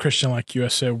never met a Christian like you." I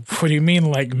said, "What do you mean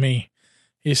like me?"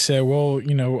 He said, "Well,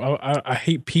 I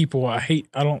hate people.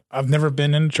 I've never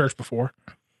been in a church before."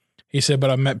 He said, "But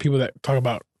I've met people that talk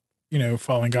about,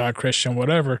 following God, Christian,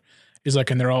 whatever." He's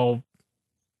like, and they're all,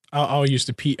 I'll use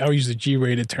the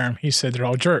G-rated term. He said, "They're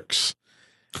all jerks."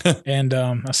 And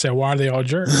I said, "Why are they all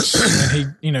jerks?"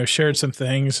 And he, shared some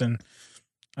things. And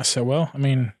I said, "Well, I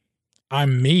mean,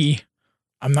 I'm me.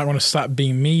 I'm not going to stop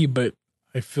being me, but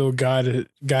I feel God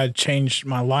changed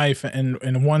my life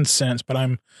in one sense, but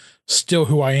I'm still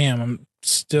who I am. I'm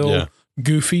still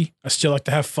goofy. I still like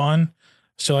to have fun.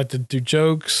 I still like to do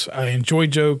jokes. I enjoy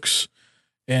jokes."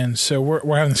 And so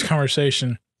we're having this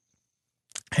conversation.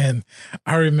 And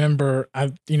I remember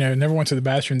I never went to the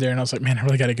bathroom there, and I was like, "Man, I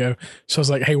really got to go." So I was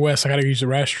like, "Hey, Wes, I got to use the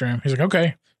restroom." He's like,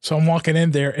 "Okay." So I'm walking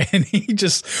in there, and he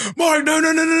just, "Mark, no.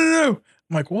 I'm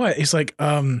like, "What?" He's like,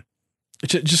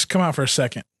 just come out for a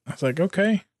second." I was like,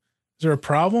 "Okay. Is there a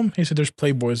problem?" He said, "There's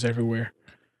Playboys everywhere."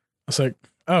 I was like,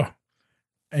 "Oh."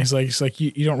 And he's like,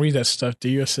 you don't read that stuff, do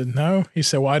you?" I said, "No." He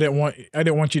said, "Well, I didn't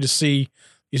want you to see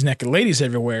these naked ladies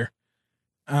everywhere."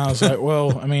 And I was like,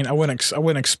 "Well, I mean, I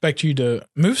wouldn't expect you to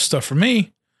move stuff for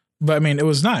me, but I mean, it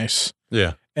was nice."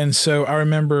 Yeah. And so I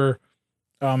remember,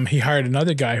 he hired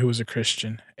another guy who was a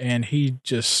Christian, and he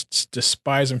just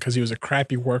despised him because he was a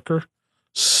crappy worker,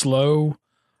 slow,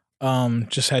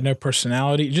 just had no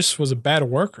personality, just was a bad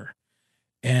worker.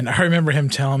 And I remember him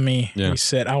telling me, he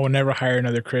said, "I will never hire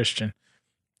another Christian."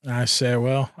 And I said,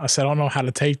 I don't know how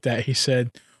to take that. He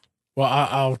said, "Well,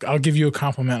 I'll give you a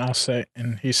compliment." I'll say,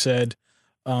 and he said,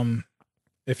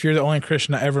 "If you're the only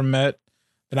Christian I ever met,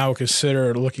 then I would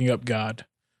consider looking up God.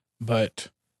 But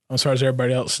as far as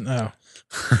everybody else, no."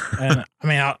 And I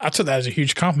mean, I took that as a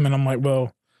huge compliment. I'm like,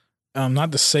 well,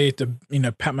 not to say it to,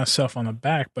 pat myself on the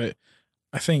back, but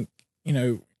I think,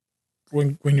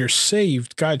 when you're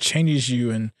saved, God changes you,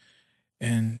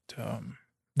 and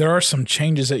there are some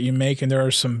changes that you make, and there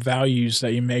are some values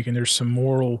that you make, and there's some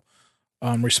moral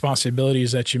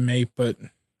responsibilities that you make, but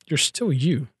you're still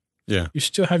you. Yeah. You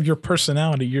still have your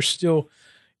personality. You're still,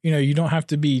 you don't have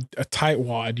to be a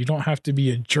tightwad. You don't have to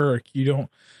be a jerk. You don't,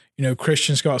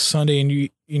 Christians go out Sunday,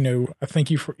 and I think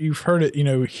you've heard it,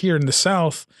 here in the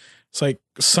South, it's like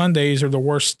Sundays are the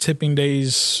worst tipping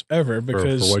days ever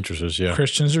because for waitresses,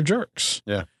 Christians are jerks.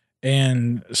 Yeah.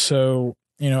 And so,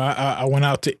 I went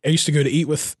out I used to go to eat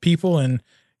with people, and,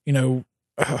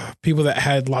 people that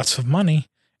had lots of money,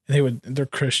 and they're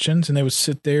Christians, and they would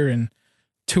sit there and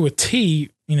to a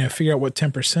T, figure out what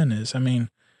 10% is. I mean,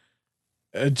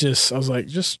 I was like,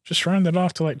 just round it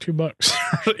off to like $2.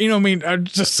 I mean,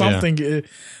 just something,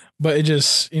 but it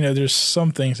just, there's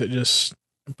some things that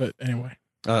but anyway.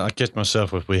 I catch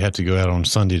myself if we have to go out on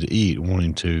Sunday to eat,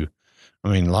 wanting to. I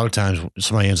mean, a lot of times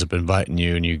somebody ends up inviting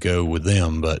you and you go with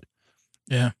them, but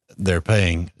they're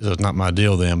paying. So it's not my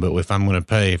deal then. But if I'm going to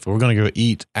pay, if we're going to go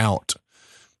eat out,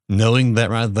 knowing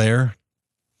that right there,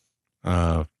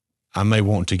 I may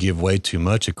want to give way too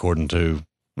much according to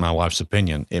my wife's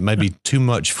opinion. It may be too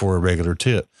much for a regular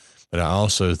tip, but I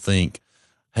also think,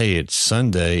 hey, it's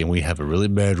Sunday and we have a really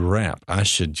bad rap. I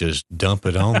should just dump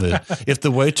it on if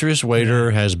the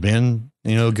waiter has been,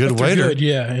 a good waiter.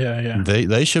 Good.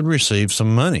 They should receive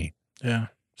some money. Yeah.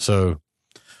 So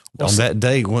on that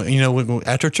day,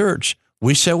 after church,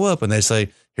 we show up and they say,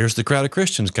 "Here's the crowd of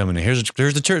Christians coming in. Here's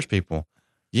the church people."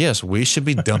 Yes, we should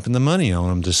be dumping the money on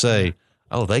them to say,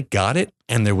 "Oh, they got it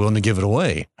and they're willing to give it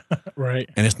away." Right.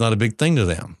 And it's not a big thing to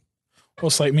them. Well,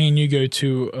 it's like me and you go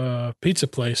to a pizza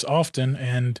place often,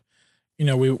 and,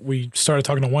 we started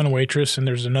talking to one waitress, and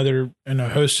there's another,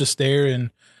 hostess there, and,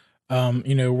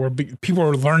 people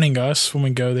are learning us when we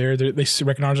go there. They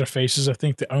recognize our faces. I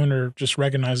think the owner just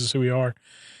recognizes who we are.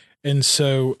 And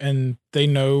so, and they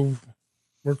know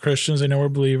we're Christians. They know we're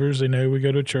believers. They know we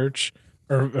go to church,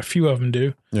 or a few of them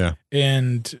do. Yeah.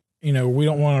 And we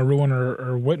don't want to ruin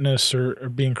our witness or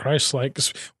being Christ-like.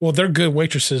 Well, they're good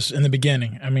waitresses in the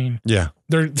beginning. I mean, yeah,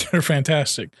 they're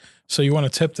fantastic. So you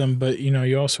want to tip them, but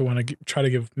you also want to try to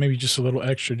give maybe just a little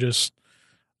extra, just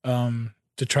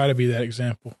to try to be that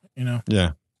example.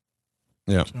 Yeah.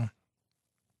 So.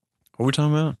 What are we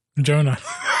talking about? Jonah.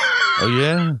 Oh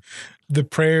yeah, the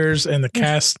prayers and the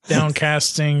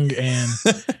downcasting and.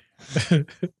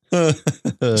 So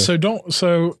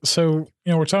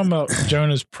we're talking about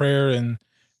Jonah's prayer and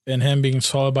him being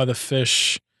swallowed by the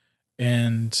fish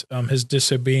and his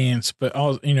disobedience, but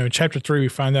chapter 3 we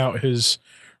find out his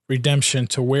redemption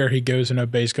to where he goes and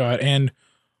obeys God, and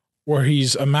where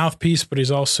he's a mouthpiece, but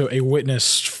he's also a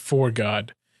witness for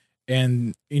God.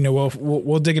 And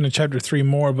we'll dig into chapter 3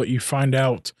 more, but you find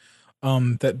out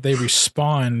that they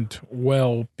respond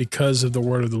well because of the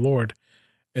word of the Lord.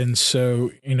 And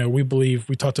so,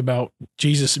 we talked about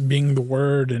Jesus being the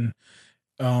Word and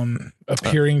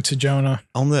appearing to Jonah.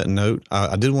 On that note,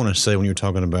 I did want to say, when you were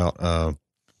talking about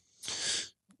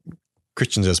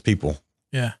Christians as people,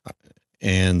 yeah,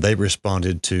 and they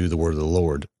responded to the word of the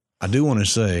Lord, I do want to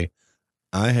say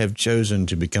I have chosen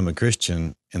to become a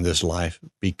Christian in this life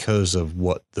because of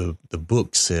what the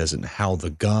book says and how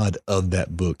the God of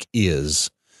that book is,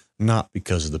 not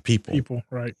because of the people. People,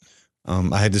 right.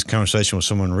 I had this conversation with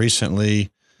someone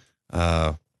recently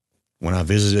when I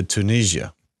visited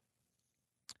Tunisia.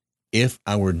 If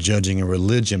I were judging a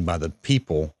religion by the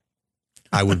people,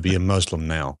 I would be a Muslim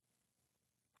now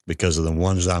because of the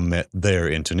ones I met there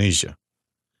in Tunisia.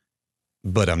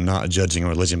 But I'm not judging a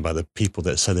religion by the people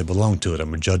that say they belong to it.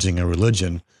 I'm judging a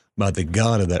religion by the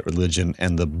God of that religion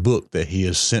and the book that he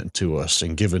has sent to us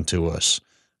and given to us.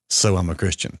 So I'm a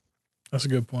Christian. That's a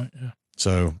good point, yeah.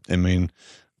 So, I mean,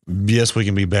 yes, we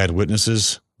can be bad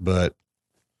witnesses,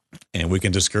 and we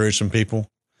can discourage some people.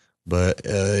 But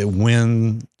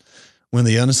when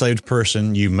the unsaved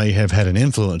person you may have had an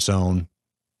influence on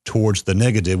towards the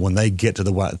negative, when they get to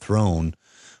the white throne,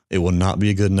 it will not be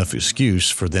a good enough excuse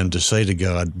for them to say to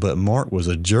God, but Mark was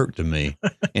a jerk to me.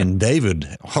 And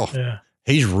David,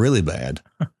 he's really bad.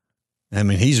 I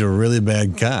mean, he's a really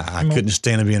bad guy. I couldn't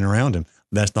stand being around him.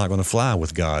 That's not going to fly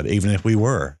with God, even if we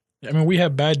were. I mean, we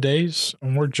have bad days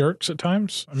and we're jerks at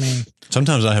times. I mean,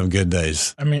 sometimes I have good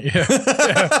days. I mean,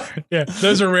 yeah.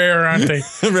 Those are rare, aren't they?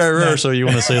 rare. No. So you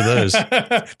want to say those?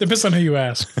 Depends on who you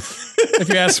ask. If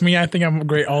you ask me, I think I'm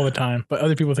great all the time, but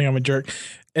other people think I'm a jerk.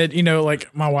 And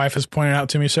like my wife has pointed out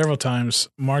to me several times,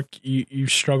 Mark, you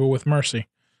struggle with mercy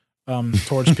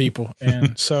towards people,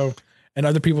 and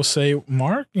other people say,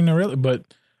 Mark, really, but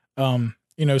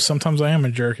sometimes I am a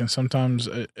jerk, and sometimes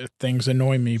things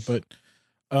annoy me, but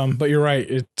you're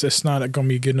right. It's not going to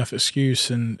be a good enough excuse.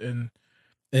 And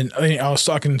I was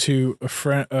talking to a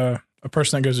friend, a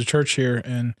person that goes to church here,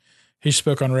 and he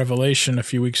spoke on Revelation a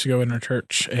few weeks ago in our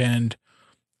church. And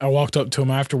I walked up to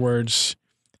him afterwards,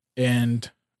 and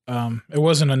it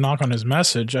wasn't a knock on his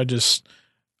message. I just,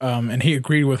 and he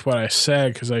agreed with what I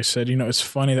said, because I said, it's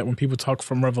funny that when people talk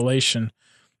from Revelation,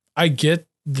 I get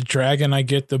the dragon, I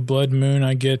get the blood moon,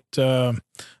 I get the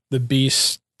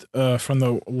beast from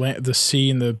the sea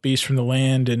and the beast from the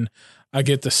land, and I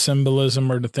get the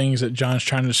symbolism or the things that John's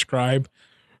trying to describe.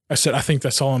 I said, I think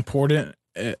that's all important.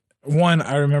 One,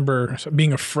 I remember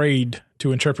being afraid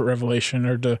to interpret Revelation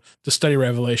or to study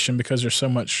Revelation because there's so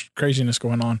much craziness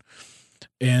going on.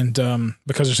 And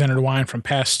because it's intertwined from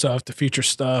past stuff to future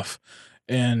stuff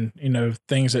and,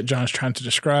 things that John's trying to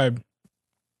describe.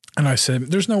 And I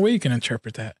said, there's no way you can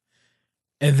interpret that.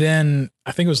 And then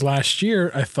I think it was last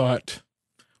year, I thought,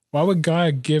 why would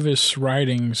God give us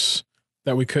writings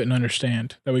that we couldn't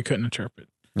understand, that we couldn't interpret?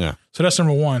 Yeah. So that's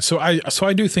number one. So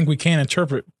I do think we can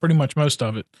interpret pretty much most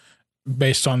of it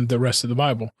based on the rest of the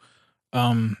Bible.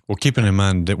 Well, keeping in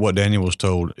mind that what Daniel was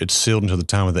told, it's sealed until the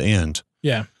time of the end.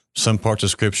 Yeah. Some parts of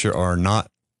Scripture are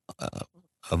not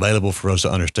available for us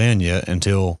to understand yet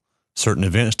until certain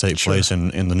events take place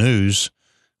in the news,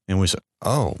 and we say,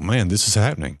 oh, man, this is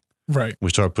happening. Right. We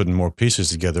start putting more pieces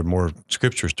together, more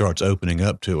Scripture starts opening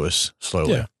up to us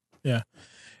slowly. Yeah.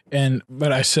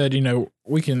 But I said,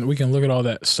 we can look at all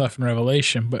that stuff in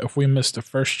Revelation, but if we miss the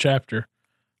first chapter,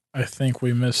 I think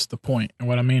we miss the point. And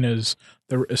what I mean is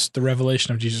it's the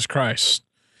revelation of Jesus Christ.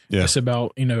 Yeah. It's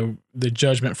about, the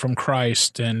judgment from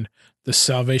Christ and the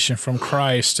salvation from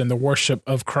Christ and the worship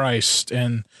of Christ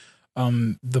and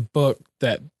the book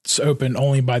that's opened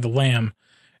only by the Lamb.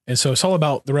 And so it's all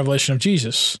about the revelation of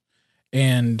Jesus.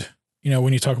 And,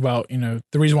 when you talk about, the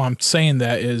reason why I'm saying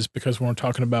that is because when we're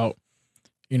talking about,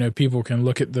 people can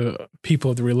look at the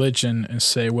people of the religion and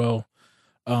say, well,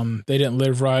 they didn't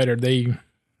live right, or they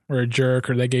were a jerk,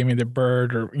 or they gave me the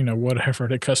bird, or, whatever,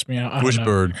 they cussed me out. I don't know. Which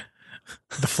bird?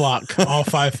 the flock, all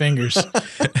 5 fingers.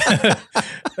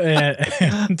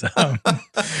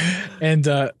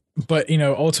 But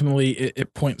ultimately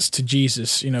it points to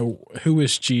Jesus. Who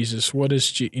is Jesus? What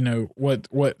is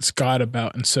what's God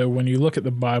about? And so when you look at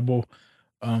the Bible,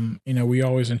 we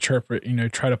always interpret,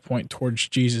 try to point towards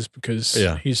Jesus because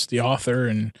he's the author.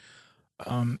 And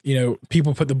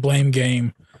people put the blame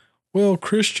game. Well,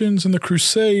 Christians and the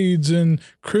Crusades and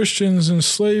Christians and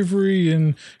slavery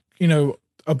and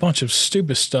a bunch of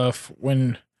stupid stuff.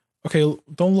 When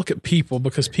don't look at people,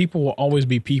 because people will always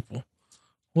be people.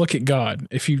 Look at God.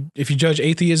 If you judge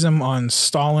atheism on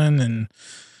Stalin and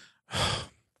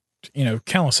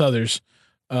countless others,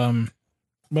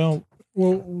 well,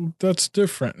 that's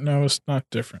different. No, it's not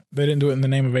different. They didn't do it in the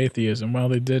name of atheism. Well,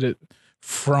 they did it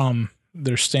from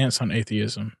their stance on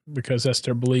atheism because that's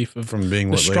their belief of from being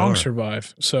the what strong they are.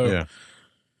 Survive.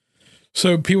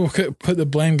 So people could put the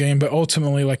blame game, but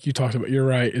ultimately, like you talked about, you're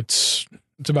right. It's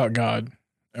about God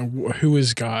and who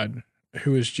is God,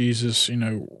 who is Jesus,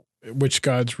 which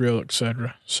God's real,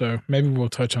 etc. So maybe we'll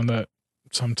touch on that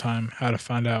sometime, how to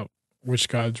find out which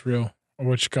God's real or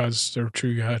which God's their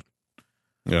true God.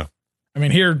 Yeah. I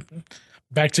mean, here,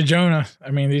 back to Jonah.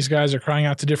 I mean, these guys are crying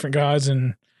out to different gods,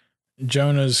 and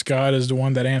Jonah's God is the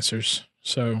one that answers.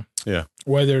 So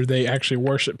whether they actually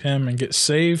worship him and get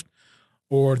saved,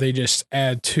 or they just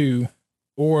add to,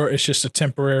 or it's just a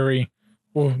temporary,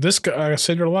 this guy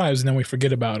saved our lives, and then we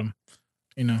forget about him,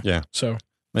 Yeah. So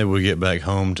maybe we get back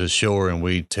home to shore and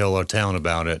we tell our town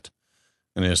about it,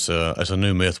 and it's a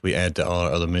new myth we add to all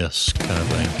our other myths kind of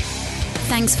thing.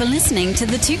 Thanks for listening to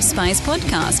the Two Spies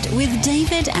podcast with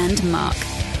David and Mark.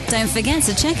 Don't forget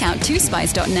to check out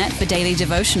twospies.net for daily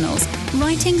devotionals,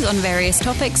 writings on various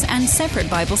topics, and separate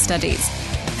Bible studies.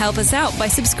 Help us out by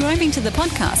subscribing to the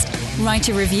podcast, write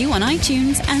a review on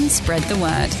iTunes, and spread the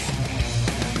word.